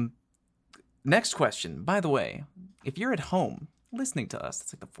 So next question. By the way, if you're at home listening to us,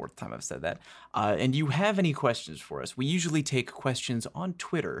 that's like the fourth time I've said that, and you have any questions for us, we usually take questions on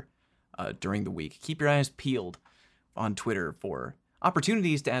Twitter during the week. Keep your eyes peeled on Twitter for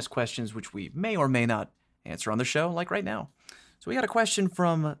opportunities to ask questions which we may or may not answer on the show, like right now. So we got a question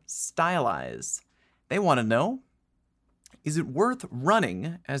from Stylize. They want to know, is it worth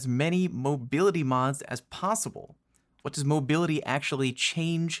running as many mobility mods as possible? What does mobility actually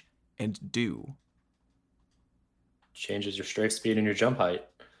change and do? Changes your strafe speed and your jump height.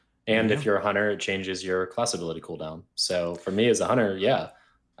 And if you're a hunter, it changes your class ability cooldown. So for me as a hunter,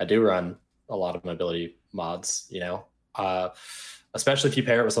 I do run a lot of mobility mods, you know, especially if you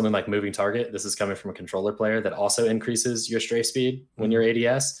pair it with something like Moving Target. This is coming from a controller player that also increases your strafe speed when you're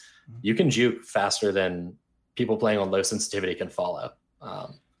ADS. You can juke faster than people playing on low sensitivity can follow.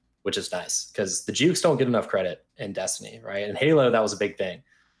 which is nice because the jukes don't get enough credit in Destiny, right? In Halo, that was a big thing,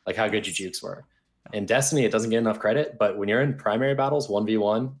 like how good your jukes were. In Destiny, it doesn't get enough credit, but when you're in primary battles,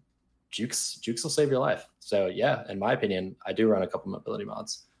 1v1, jukes will save your life. So yeah, in my opinion, I do run a couple mobility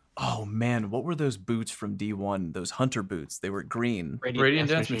mods. Oh man, what were those boots from D1? Those hunter boots. They were green. Radiant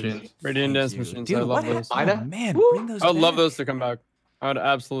Dance Machines. Radiant Dance Machines. Dude, I love those. Oh man, bring those I would love back. those to come back. I would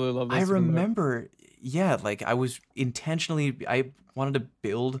absolutely love those. I to come back. remember, yeah, like I wanted to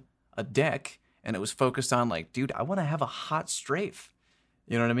build a deck, and it was focused on like, dude, I want to have a hot strafe.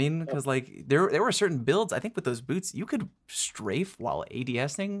 You know what I mean? Because like there were certain builds. I think with those boots, you could strafe while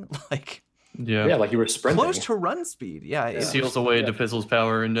ADSing, like yeah, like you were sprinting close to run speed. Yeah, it seals away Defizzle's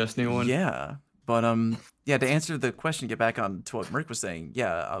power in Destiny 1. Yeah, but yeah, to answer the question, get back on to what Merc was saying.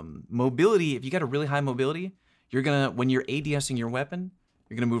 Yeah, mobility. If you got a really high mobility, when you're ADSing your weapon,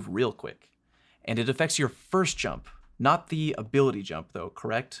 you're gonna move real quick, and it affects your first jump, not the ability jump, though.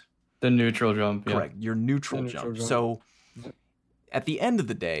 Correct? The neutral jump. Correct. Your neutral jump. So at the end of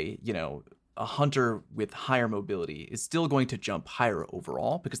the day, you know, a hunter with higher mobility is still going to jump higher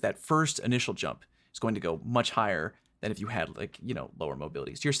overall because that first initial jump is going to go much higher than if you had like, you know, lower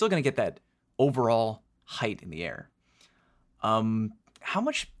mobility. So you're still going to get that overall height in the air. How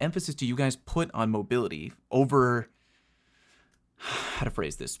much emphasis do you guys put on mobility over, how to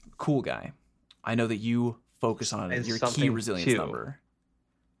phrase this, cool guy? I know that you focus on your key resilience number.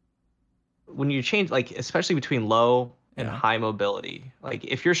 When you change, like, especially between low and high mobility, like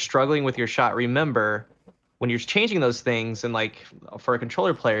if you're struggling with your shot, remember when you're changing those things, and like for a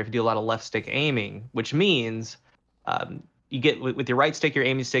controller player, if you do a lot of left stick aiming, which means you get with your right stick, your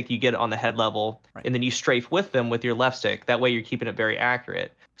aiming stick, you get it on the head level, and then you strafe with them with your left stick. That way you're keeping it very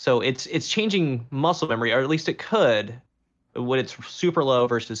accurate. So it's changing muscle memory, or at least it could when it's super low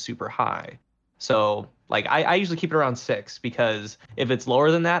versus super high. So like I usually keep it around 6, because if it's lower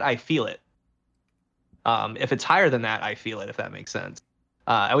than that, I feel it. If it's higher than that, I feel it, if that makes sense.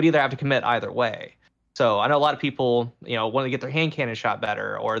 I would either have to commit either way. So I know a lot of people, you know, want to get their hand cannon shot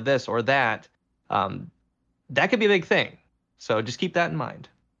better, or this or that. That could be a big thing. So just keep that in mind.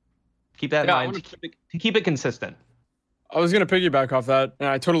 Keep that in mind to keep it consistent. I was going to piggyback off that, and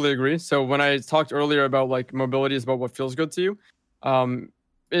I totally agree. So when I talked earlier about like mobility is about what feels good to you,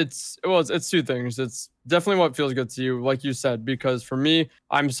 it's two things. It's definitely what feels good to you, like you said, because for me,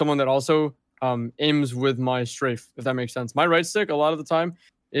 I'm someone that also aims with my strafe, if that makes sense. My right stick a lot of the time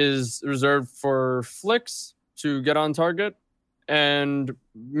is reserved for flicks to get on target, and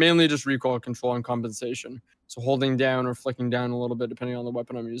mainly just recoil control and compensation. So holding down or flicking down a little bit depending on the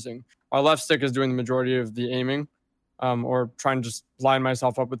weapon I'm using. My left stick is doing the majority of the aiming, or trying to just line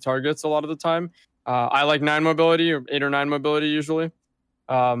myself up with targets a lot of the time. I like 9 mobility, or 8 or 9 mobility usually.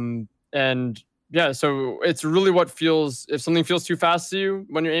 And yeah, so it's really what feels, if something feels too fast to you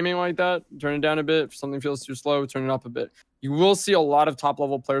when you're aiming like that, turn it down a bit. If something feels too slow, turn it up a bit. You will see a lot of top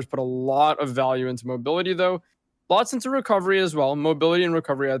level players put a lot of value into mobility though. Lots into recovery as well. Mobility and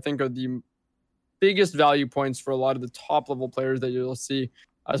recovery, I think, are the biggest value points for a lot of the top level players that you'll see.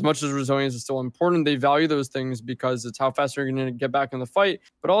 As much as resilience is still important, they value those things because it's how fast you're going to get back in the fight.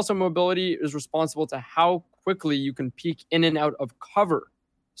 But also mobility is responsible to how quickly you can peek in and out of cover.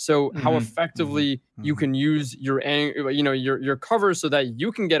 So how effectively you can use your cover so that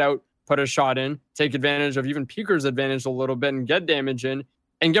you can get out, put a shot in, take advantage of even peekers' advantage a little bit and get damage in,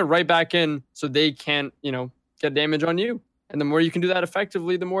 and get right back in so they can't, get damage on you. And the more you can do that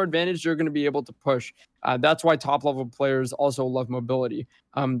effectively, the more advantage you're going to be able to push. That's why top level players also love mobility.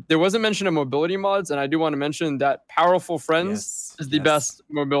 There was a mention of mobility mods, and I do want to mention that Powerful Friends is the best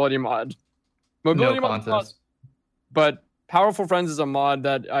mobility mod. Mobility mod, but Powerful Friends is a mod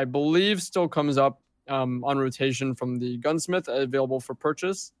that I believe still comes up on rotation from the Gunsmith, available for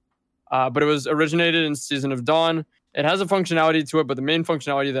purchase. But it was originated in Season of Dawn. It has a functionality to it, but the main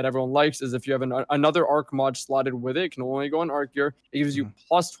functionality that everyone likes is if you have another arc mod slotted with it, it can only go on arc gear. It gives you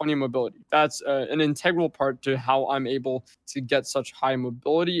plus 20 mobility. That's an integral part to how I'm able to get such high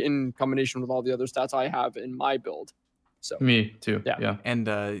mobility in combination with all the other stats I have in my build. So me too. Yeah. And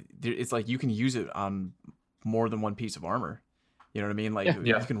it's like you can use it on more than one piece of armor. You know what I mean? Like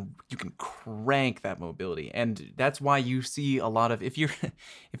you can crank that mobility, and that's why you see a lot of if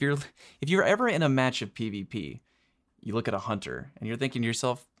you're ever in a match of PvP, you look at a hunter and you're thinking to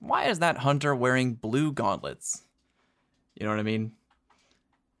yourself, why is that hunter wearing blue gauntlets? You know what I mean?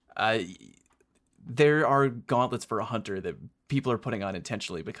 There are gauntlets for a hunter that people are putting on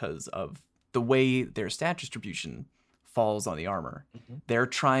intentionally because of the way their stat distribution falls on the armor. They're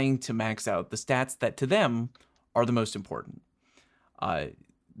trying to max out the stats that to them are the most important.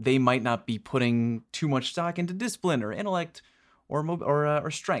 They might not be putting too much stock into discipline or intellect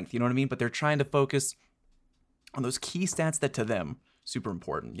or strength. You know what I mean? But they're trying to focus on those key stats that to them super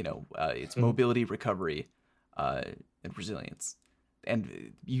important. You know, it's mobility, recovery, and resilience.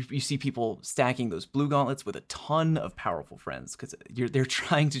 And you see people stacking those blue gauntlets with a ton of powerful friends because they're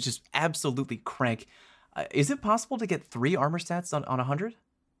trying to just absolutely crank. Is it possible to get 3 armor stats on 100?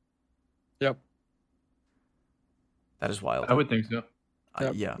 Yep. That is wild. I would think so.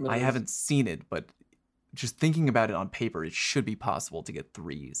 Yeah, I haven't seen it, but just thinking about it on paper, it should be possible to get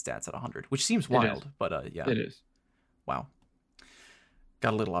 3 stats at 100, which seems wild, but yeah. It is. Wow.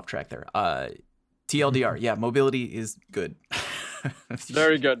 Got a little off track there. TLDR, yeah, mobility is good.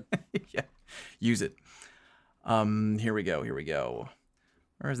 Very good. Yeah, use it. Here we go.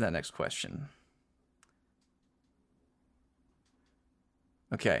 Where's that next question?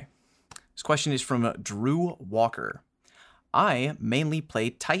 Okay. This question is from Drew Walker. I mainly play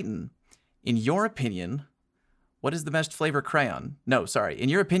Titan. In your opinion, what is the best flavor crayon? No, sorry. In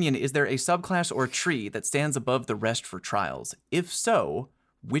your opinion, is there a subclass or tree that stands above the rest for trials? If so,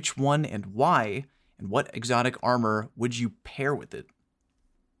 which one and why? And what exotic armor would you pair with it?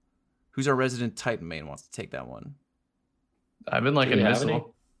 Who's our resident Titan main wants to take that one? I've been liking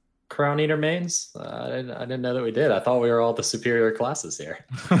Missile. Crown Eater mains? I didn't know that we did. I thought we were all the superior classes here.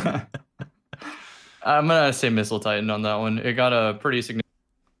 I'm going to say Missile Titan on that one. It got a pretty significant...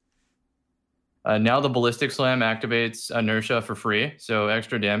 now the Ballistic Slam activates inertia for free, so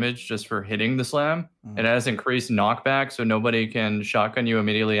extra damage just for hitting the slam. It has increased knockback, so nobody can shotgun you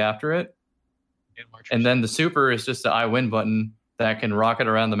immediately after it. And then the super is just the I win button that can rocket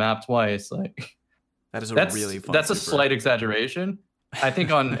around the map twice. Like that's really fun. That's super. A slight exaggeration. I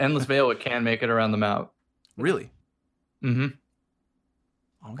think on Endless Veil it can make it around the map. Really? Mm-hmm.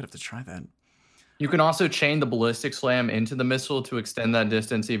 I'm gonna have to try that. You can also chain the Ballistic Slam into the missile to extend that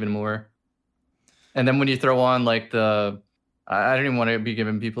distance even more. And then when you throw on like the, I don't even want to be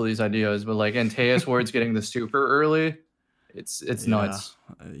giving people these ideas, but like Antaeus Ward's getting the super early, it's nuts.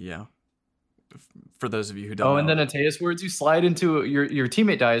 Yeah. For those of you who don't know. And then Antaeus Words, you slide into your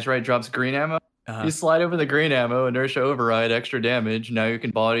teammate dies, right? Drops green ammo. You slide over the green ammo, inertia override, extra damage. Now you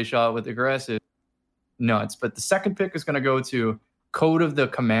can body shot with aggressive. Nuts. But the second pick is going to go to Code of the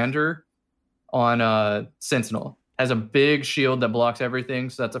Commander on Sentinel. Has a big shield that blocks everything,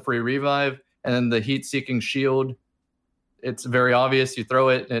 so that's a free revive. And then the heat-seeking shield, it's very obvious. You throw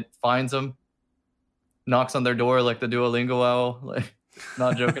it and it finds them. Knocks on their door like the Duolingo owl. Like,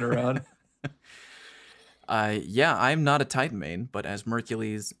 not joking around. Yeah, I'm not a Titan main, but as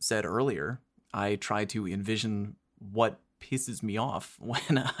Mercules said earlier, I try to envision what pisses me off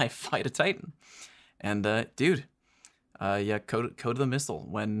when I fight a Titan. And dude, code of the Missile.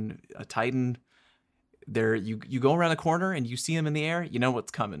 When a Titan, you go around a corner and you see him in the air, you know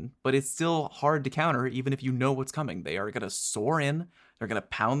what's coming. But it's still hard to counter, even if you know what's coming. They are gonna soar in. They're gonna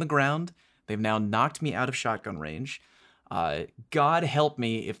pound the ground. They've now knocked me out of shotgun range. God help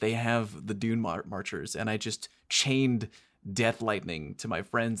me if they have the Dune Marchers and I just chained Death Lightning to my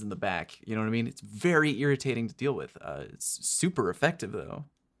friends in the back. You know what I mean? It's very irritating to deal with. It's super effective, though.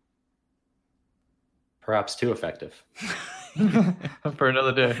 Perhaps too effective. For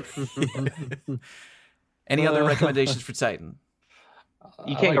another day. Any other recommendations for Titan?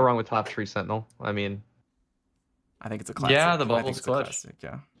 You can't go wrong with Top Tree Sentinel. I mean, I think it's a classic. Yeah, the bubble's clutch.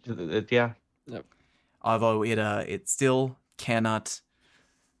 Yeah. Yeah. Yep. Although it still cannot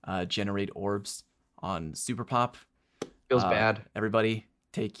generate orbs on Super Pop. Feels bad. Everybody,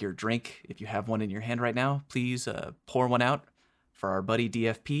 take your drink. If you have one in your hand right now, please pour one out for our buddy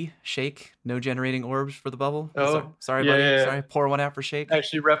DFP. Shake, no generating orbs for the bubble. Oh, sorry, buddy. Yeah. Sorry, pour one out for Shake.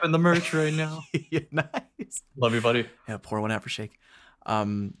 Actually repping the merch right now. Yeah, nice. Love you, buddy. Yeah, pour one out for Shake.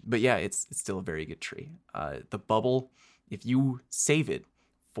 But yeah, it's still a very good tree. The bubble, if you save it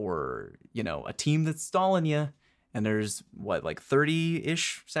for, a team that's stalling you, and there's like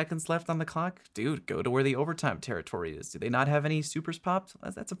 30-ish seconds left on the clock, dude, go to where the overtime territory is. Do they not have any supers popped?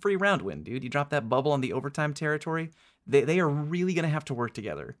 That's a free round win, dude. You drop that bubble on the overtime territory, they are really gonna have to work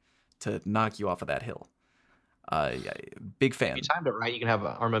together to knock you off of that hill. Yeah, big fan. If you timed it right, you can have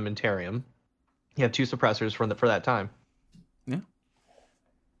Armamentarium. You have 2 suppressors for that time. Yeah.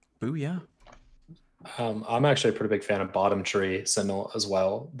 Boo, yeah. I'm actually a pretty big fan of Bottom Tree Sentinel as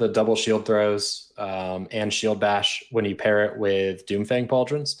well. The double shield throws and shield bash when you pair it with Doomfang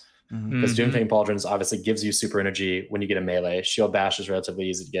Pauldrons. Because Doomfang Pauldrons obviously gives you super energy when you get a melee. Shield bash is relatively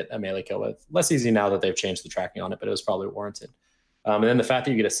easy to get a melee kill with. Less easy now that they've changed the tracking on it, but it was probably warranted. And then the fact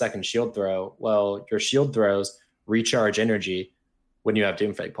that you get a second shield throw, well, your shield throws recharge energy when you have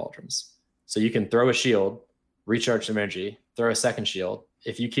Doomfang Pauldrons. So you can throw a shield, recharge some energy, throw a second shield,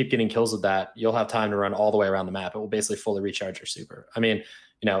 if you keep getting kills with that, you'll have time to run all the way around the map. It will basically fully recharge your super. I mean,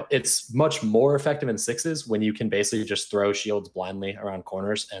 it's much more effective in 6s when you can basically just throw shields blindly around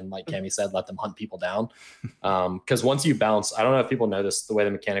corners and, like Cammy said, let them hunt people down. Because once you bounce, I don't know if people know this, the way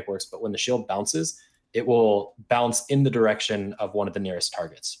the mechanic works, but when the shield bounces, it will bounce in the direction of one of the nearest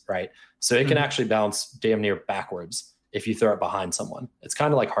targets, right? So it can actually bounce damn near backwards if you throw it behind someone. It's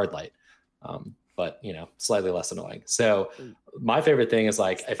kind of like hard light, but slightly less annoying. So my favorite thing is,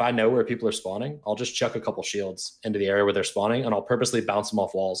 like, if I know where people are spawning, I'll just chuck a couple shields into the area where they're spawning, and I'll purposely bounce them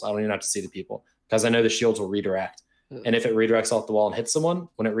off walls. I don't even have to see the people because I know the shields will redirect. And if it redirects off the wall and hits someone,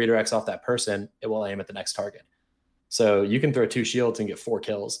 when it redirects off that person, it will aim at the next target. So you can throw 2 shields and get 4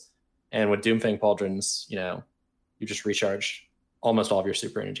 kills. And with Doomfang Pauldrons, you just recharge almost all of your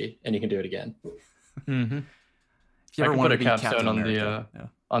super energy, and you can do it again. Mm-hmm. If you ever I want could to put a be capstone Captain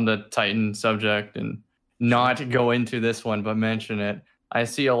on the Titan subject and not go into this one, but mention it. I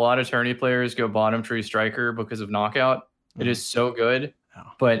see a lot of tourney players go bottom tree striker because of knockout. It is so good,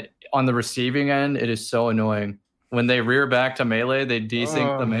 but on the receiving end, it is so annoying. When they rear back to melee, they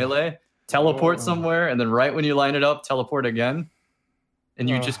desync the melee, teleport somewhere, and then right when you line it up, teleport again. And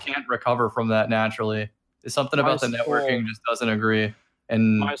you just can't recover from that naturally. It's something about the networking just doesn't agree.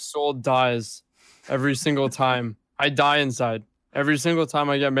 And my soul dies every single time. I die inside every single time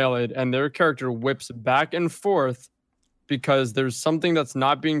I get meleeed, and their character whips back and forth because there's something that's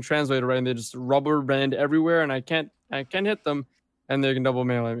not being translated right, and they just rubber band everywhere, and I can't hit them, and they can double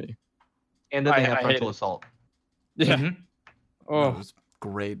melee me. And then they have frontal assault. Yeah. Mm-hmm. Oh, that was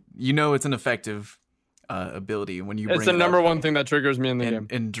great. It's an effective ability when you bring it's the number one thing that triggers me in the game.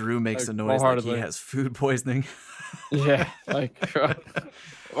 And Drew makes a noise like he has food poisoning. Yeah,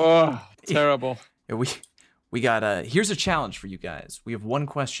 terrible. Yeah, we got here's a challenge for you guys. We have one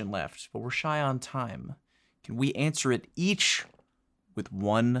question left, but we're shy on time. Can we answer it each with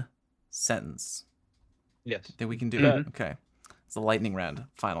one sentence? Yes. Think we can do it? Okay. It's the lightning round.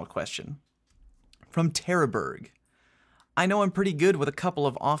 Final question. From Terraberg. I know I'm pretty good with a couple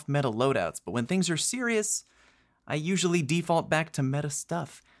of off-meta loadouts, but when things are serious, I usually default back to meta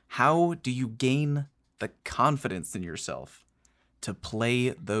stuff. How do you gain the confidence in yourself to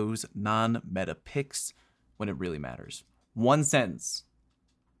play those non-meta picks when it really matters? One sentence.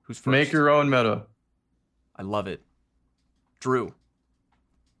 Who's first? Make your own meta. I love it. Drew.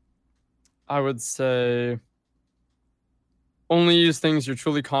 I would say only use things you're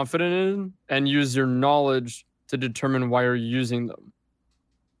truly confident in and use your knowledge to determine why you're using them.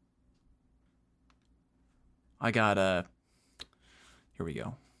 I got here we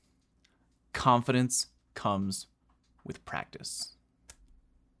go. Confidence comes with practice.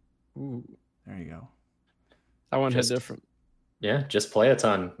 Ooh. There you go. That one hit different. Yeah, just play a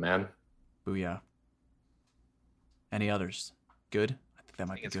ton, man. Booyah. Any others? Good? I think that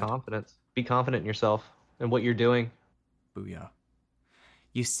might be good. Confidence. Be confident in yourself and what you're doing. Booyah.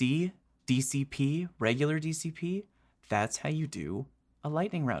 You see, DCP, regular DCP, that's how you do a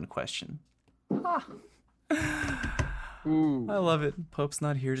lightning round question. Ooh. I love it. Pope's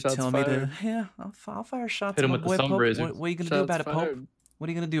not here to Shots tell fired. me to. Yeah, I'll fire shots. Hit him at with my the boy, Pope. sunbrazers. What are you gonna do about it, Pope? What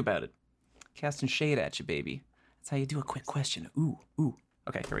are you gonna do about it? Casting shade at you, baby. That's how you do a quick question. Ooh.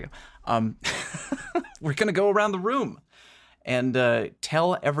 Okay, here we go. We're gonna go around the room and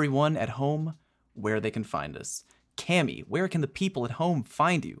tell everyone at home where they can find us. Cammy, where can the people at home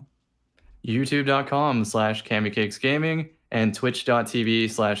find you? YouTube.com/CammyCakesGaming and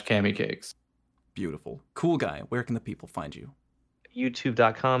Twitch.tv/CammyCakes. Beautiful. Cool Guy, where can the people find you?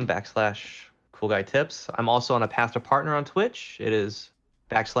 YouTube.com/CoolGuyTips. I'm also on a past partner on Twitch. It is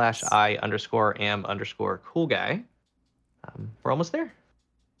 /I_am_coolguy. We're almost there.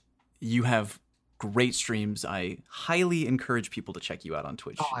 You have great streams. I highly encourage people to check you out on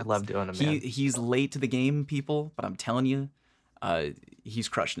Twitch. Oh, I love doing them, man. He's late to the game, people, but I'm telling you, he's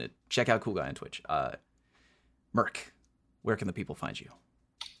crushing it. Check out Cool Guy on Twitch. Merc, where can the people find you?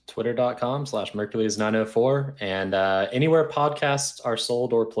 Twitter.com/Mercules904. And anywhere podcasts are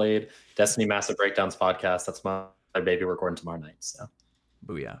sold or played, Destiny Massive Breakdowns podcast. That's my baby recording tomorrow night. So,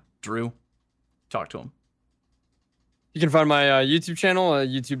 booyah. Drew, talk to him. You can find my YouTube channel at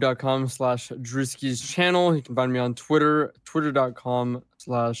youtube.com/Drewski's channel. You can find me on Twitter,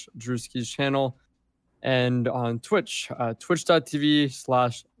 twitter.com/Drewski's channel, and on Twitch,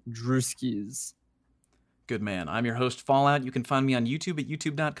 twitch.tv/Drewskis. Good man. I'm your host, Fallout. You can find me on YouTube at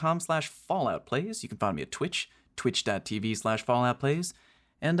youtube.com/FalloutPlays. You can find me at Twitch, twitch.tv/FalloutPlays,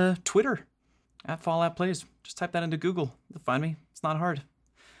 and Twitter at FalloutPlays. Just type that into Google. You'll find me. It's not hard.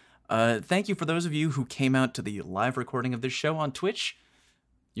 Thank you for those of you who came out to the live recording of this show on Twitch.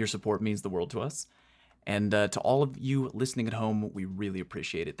 Your support means the world to us. And to all of you listening at home, we really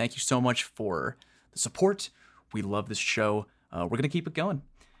appreciate it. Thank you so much for the support. We love this show. We're going to keep it going.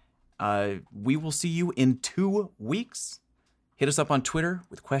 We will see you in 2 weeks. Hit us up on Twitter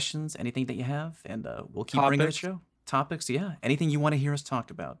with questions, anything that you have, and we'll keep bringing the show. Topics, yeah. Anything you want to hear us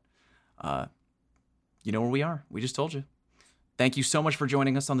talk about. You know where we are. We just told you. Thank you so much for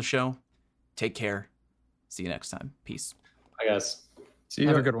joining us on the show. Take care. See you next time. Peace. Bye, guys. See you.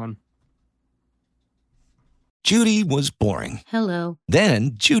 Have a good one. Judy was boring. Hello.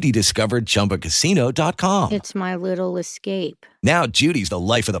 Then Judy discovered ChumbaCasino.com. It's my little escape. Now Judy's the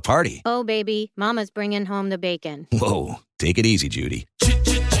life of the party. Oh, baby, mama's bringing home the bacon. Whoa, take it easy, Judy.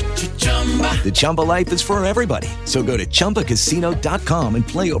 The Chumba life is for everybody. So go to ChumbaCasino.com and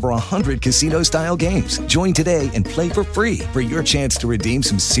play over 100 casino-style games. Join today and play for free for your chance to redeem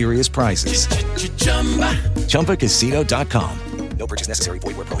some serious prizes. ChumbaCasino.com. No purchase necessary.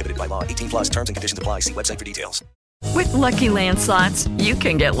 Void where prohibited by law. 18+ terms and conditions apply. See website for details. With Lucky Land Slots, you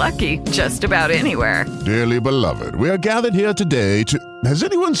can get lucky just about anywhere. Dearly beloved, we are gathered here today to... Has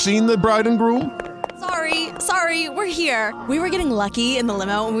anyone seen the bride and groom? Sorry, we're here. We were getting lucky in the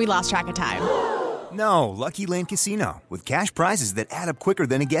limo and we lost track of time. No, Lucky Land Casino, with cash prizes that add up quicker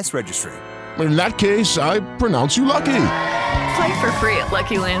than a guest registry. In that case, I pronounce you lucky. Play for free at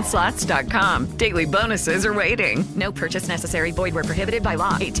LuckyLandSlots.com. Daily bonuses are waiting. No purchase necessary. Void where prohibited by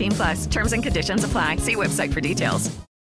law. 18+. Terms and conditions apply. See website for details.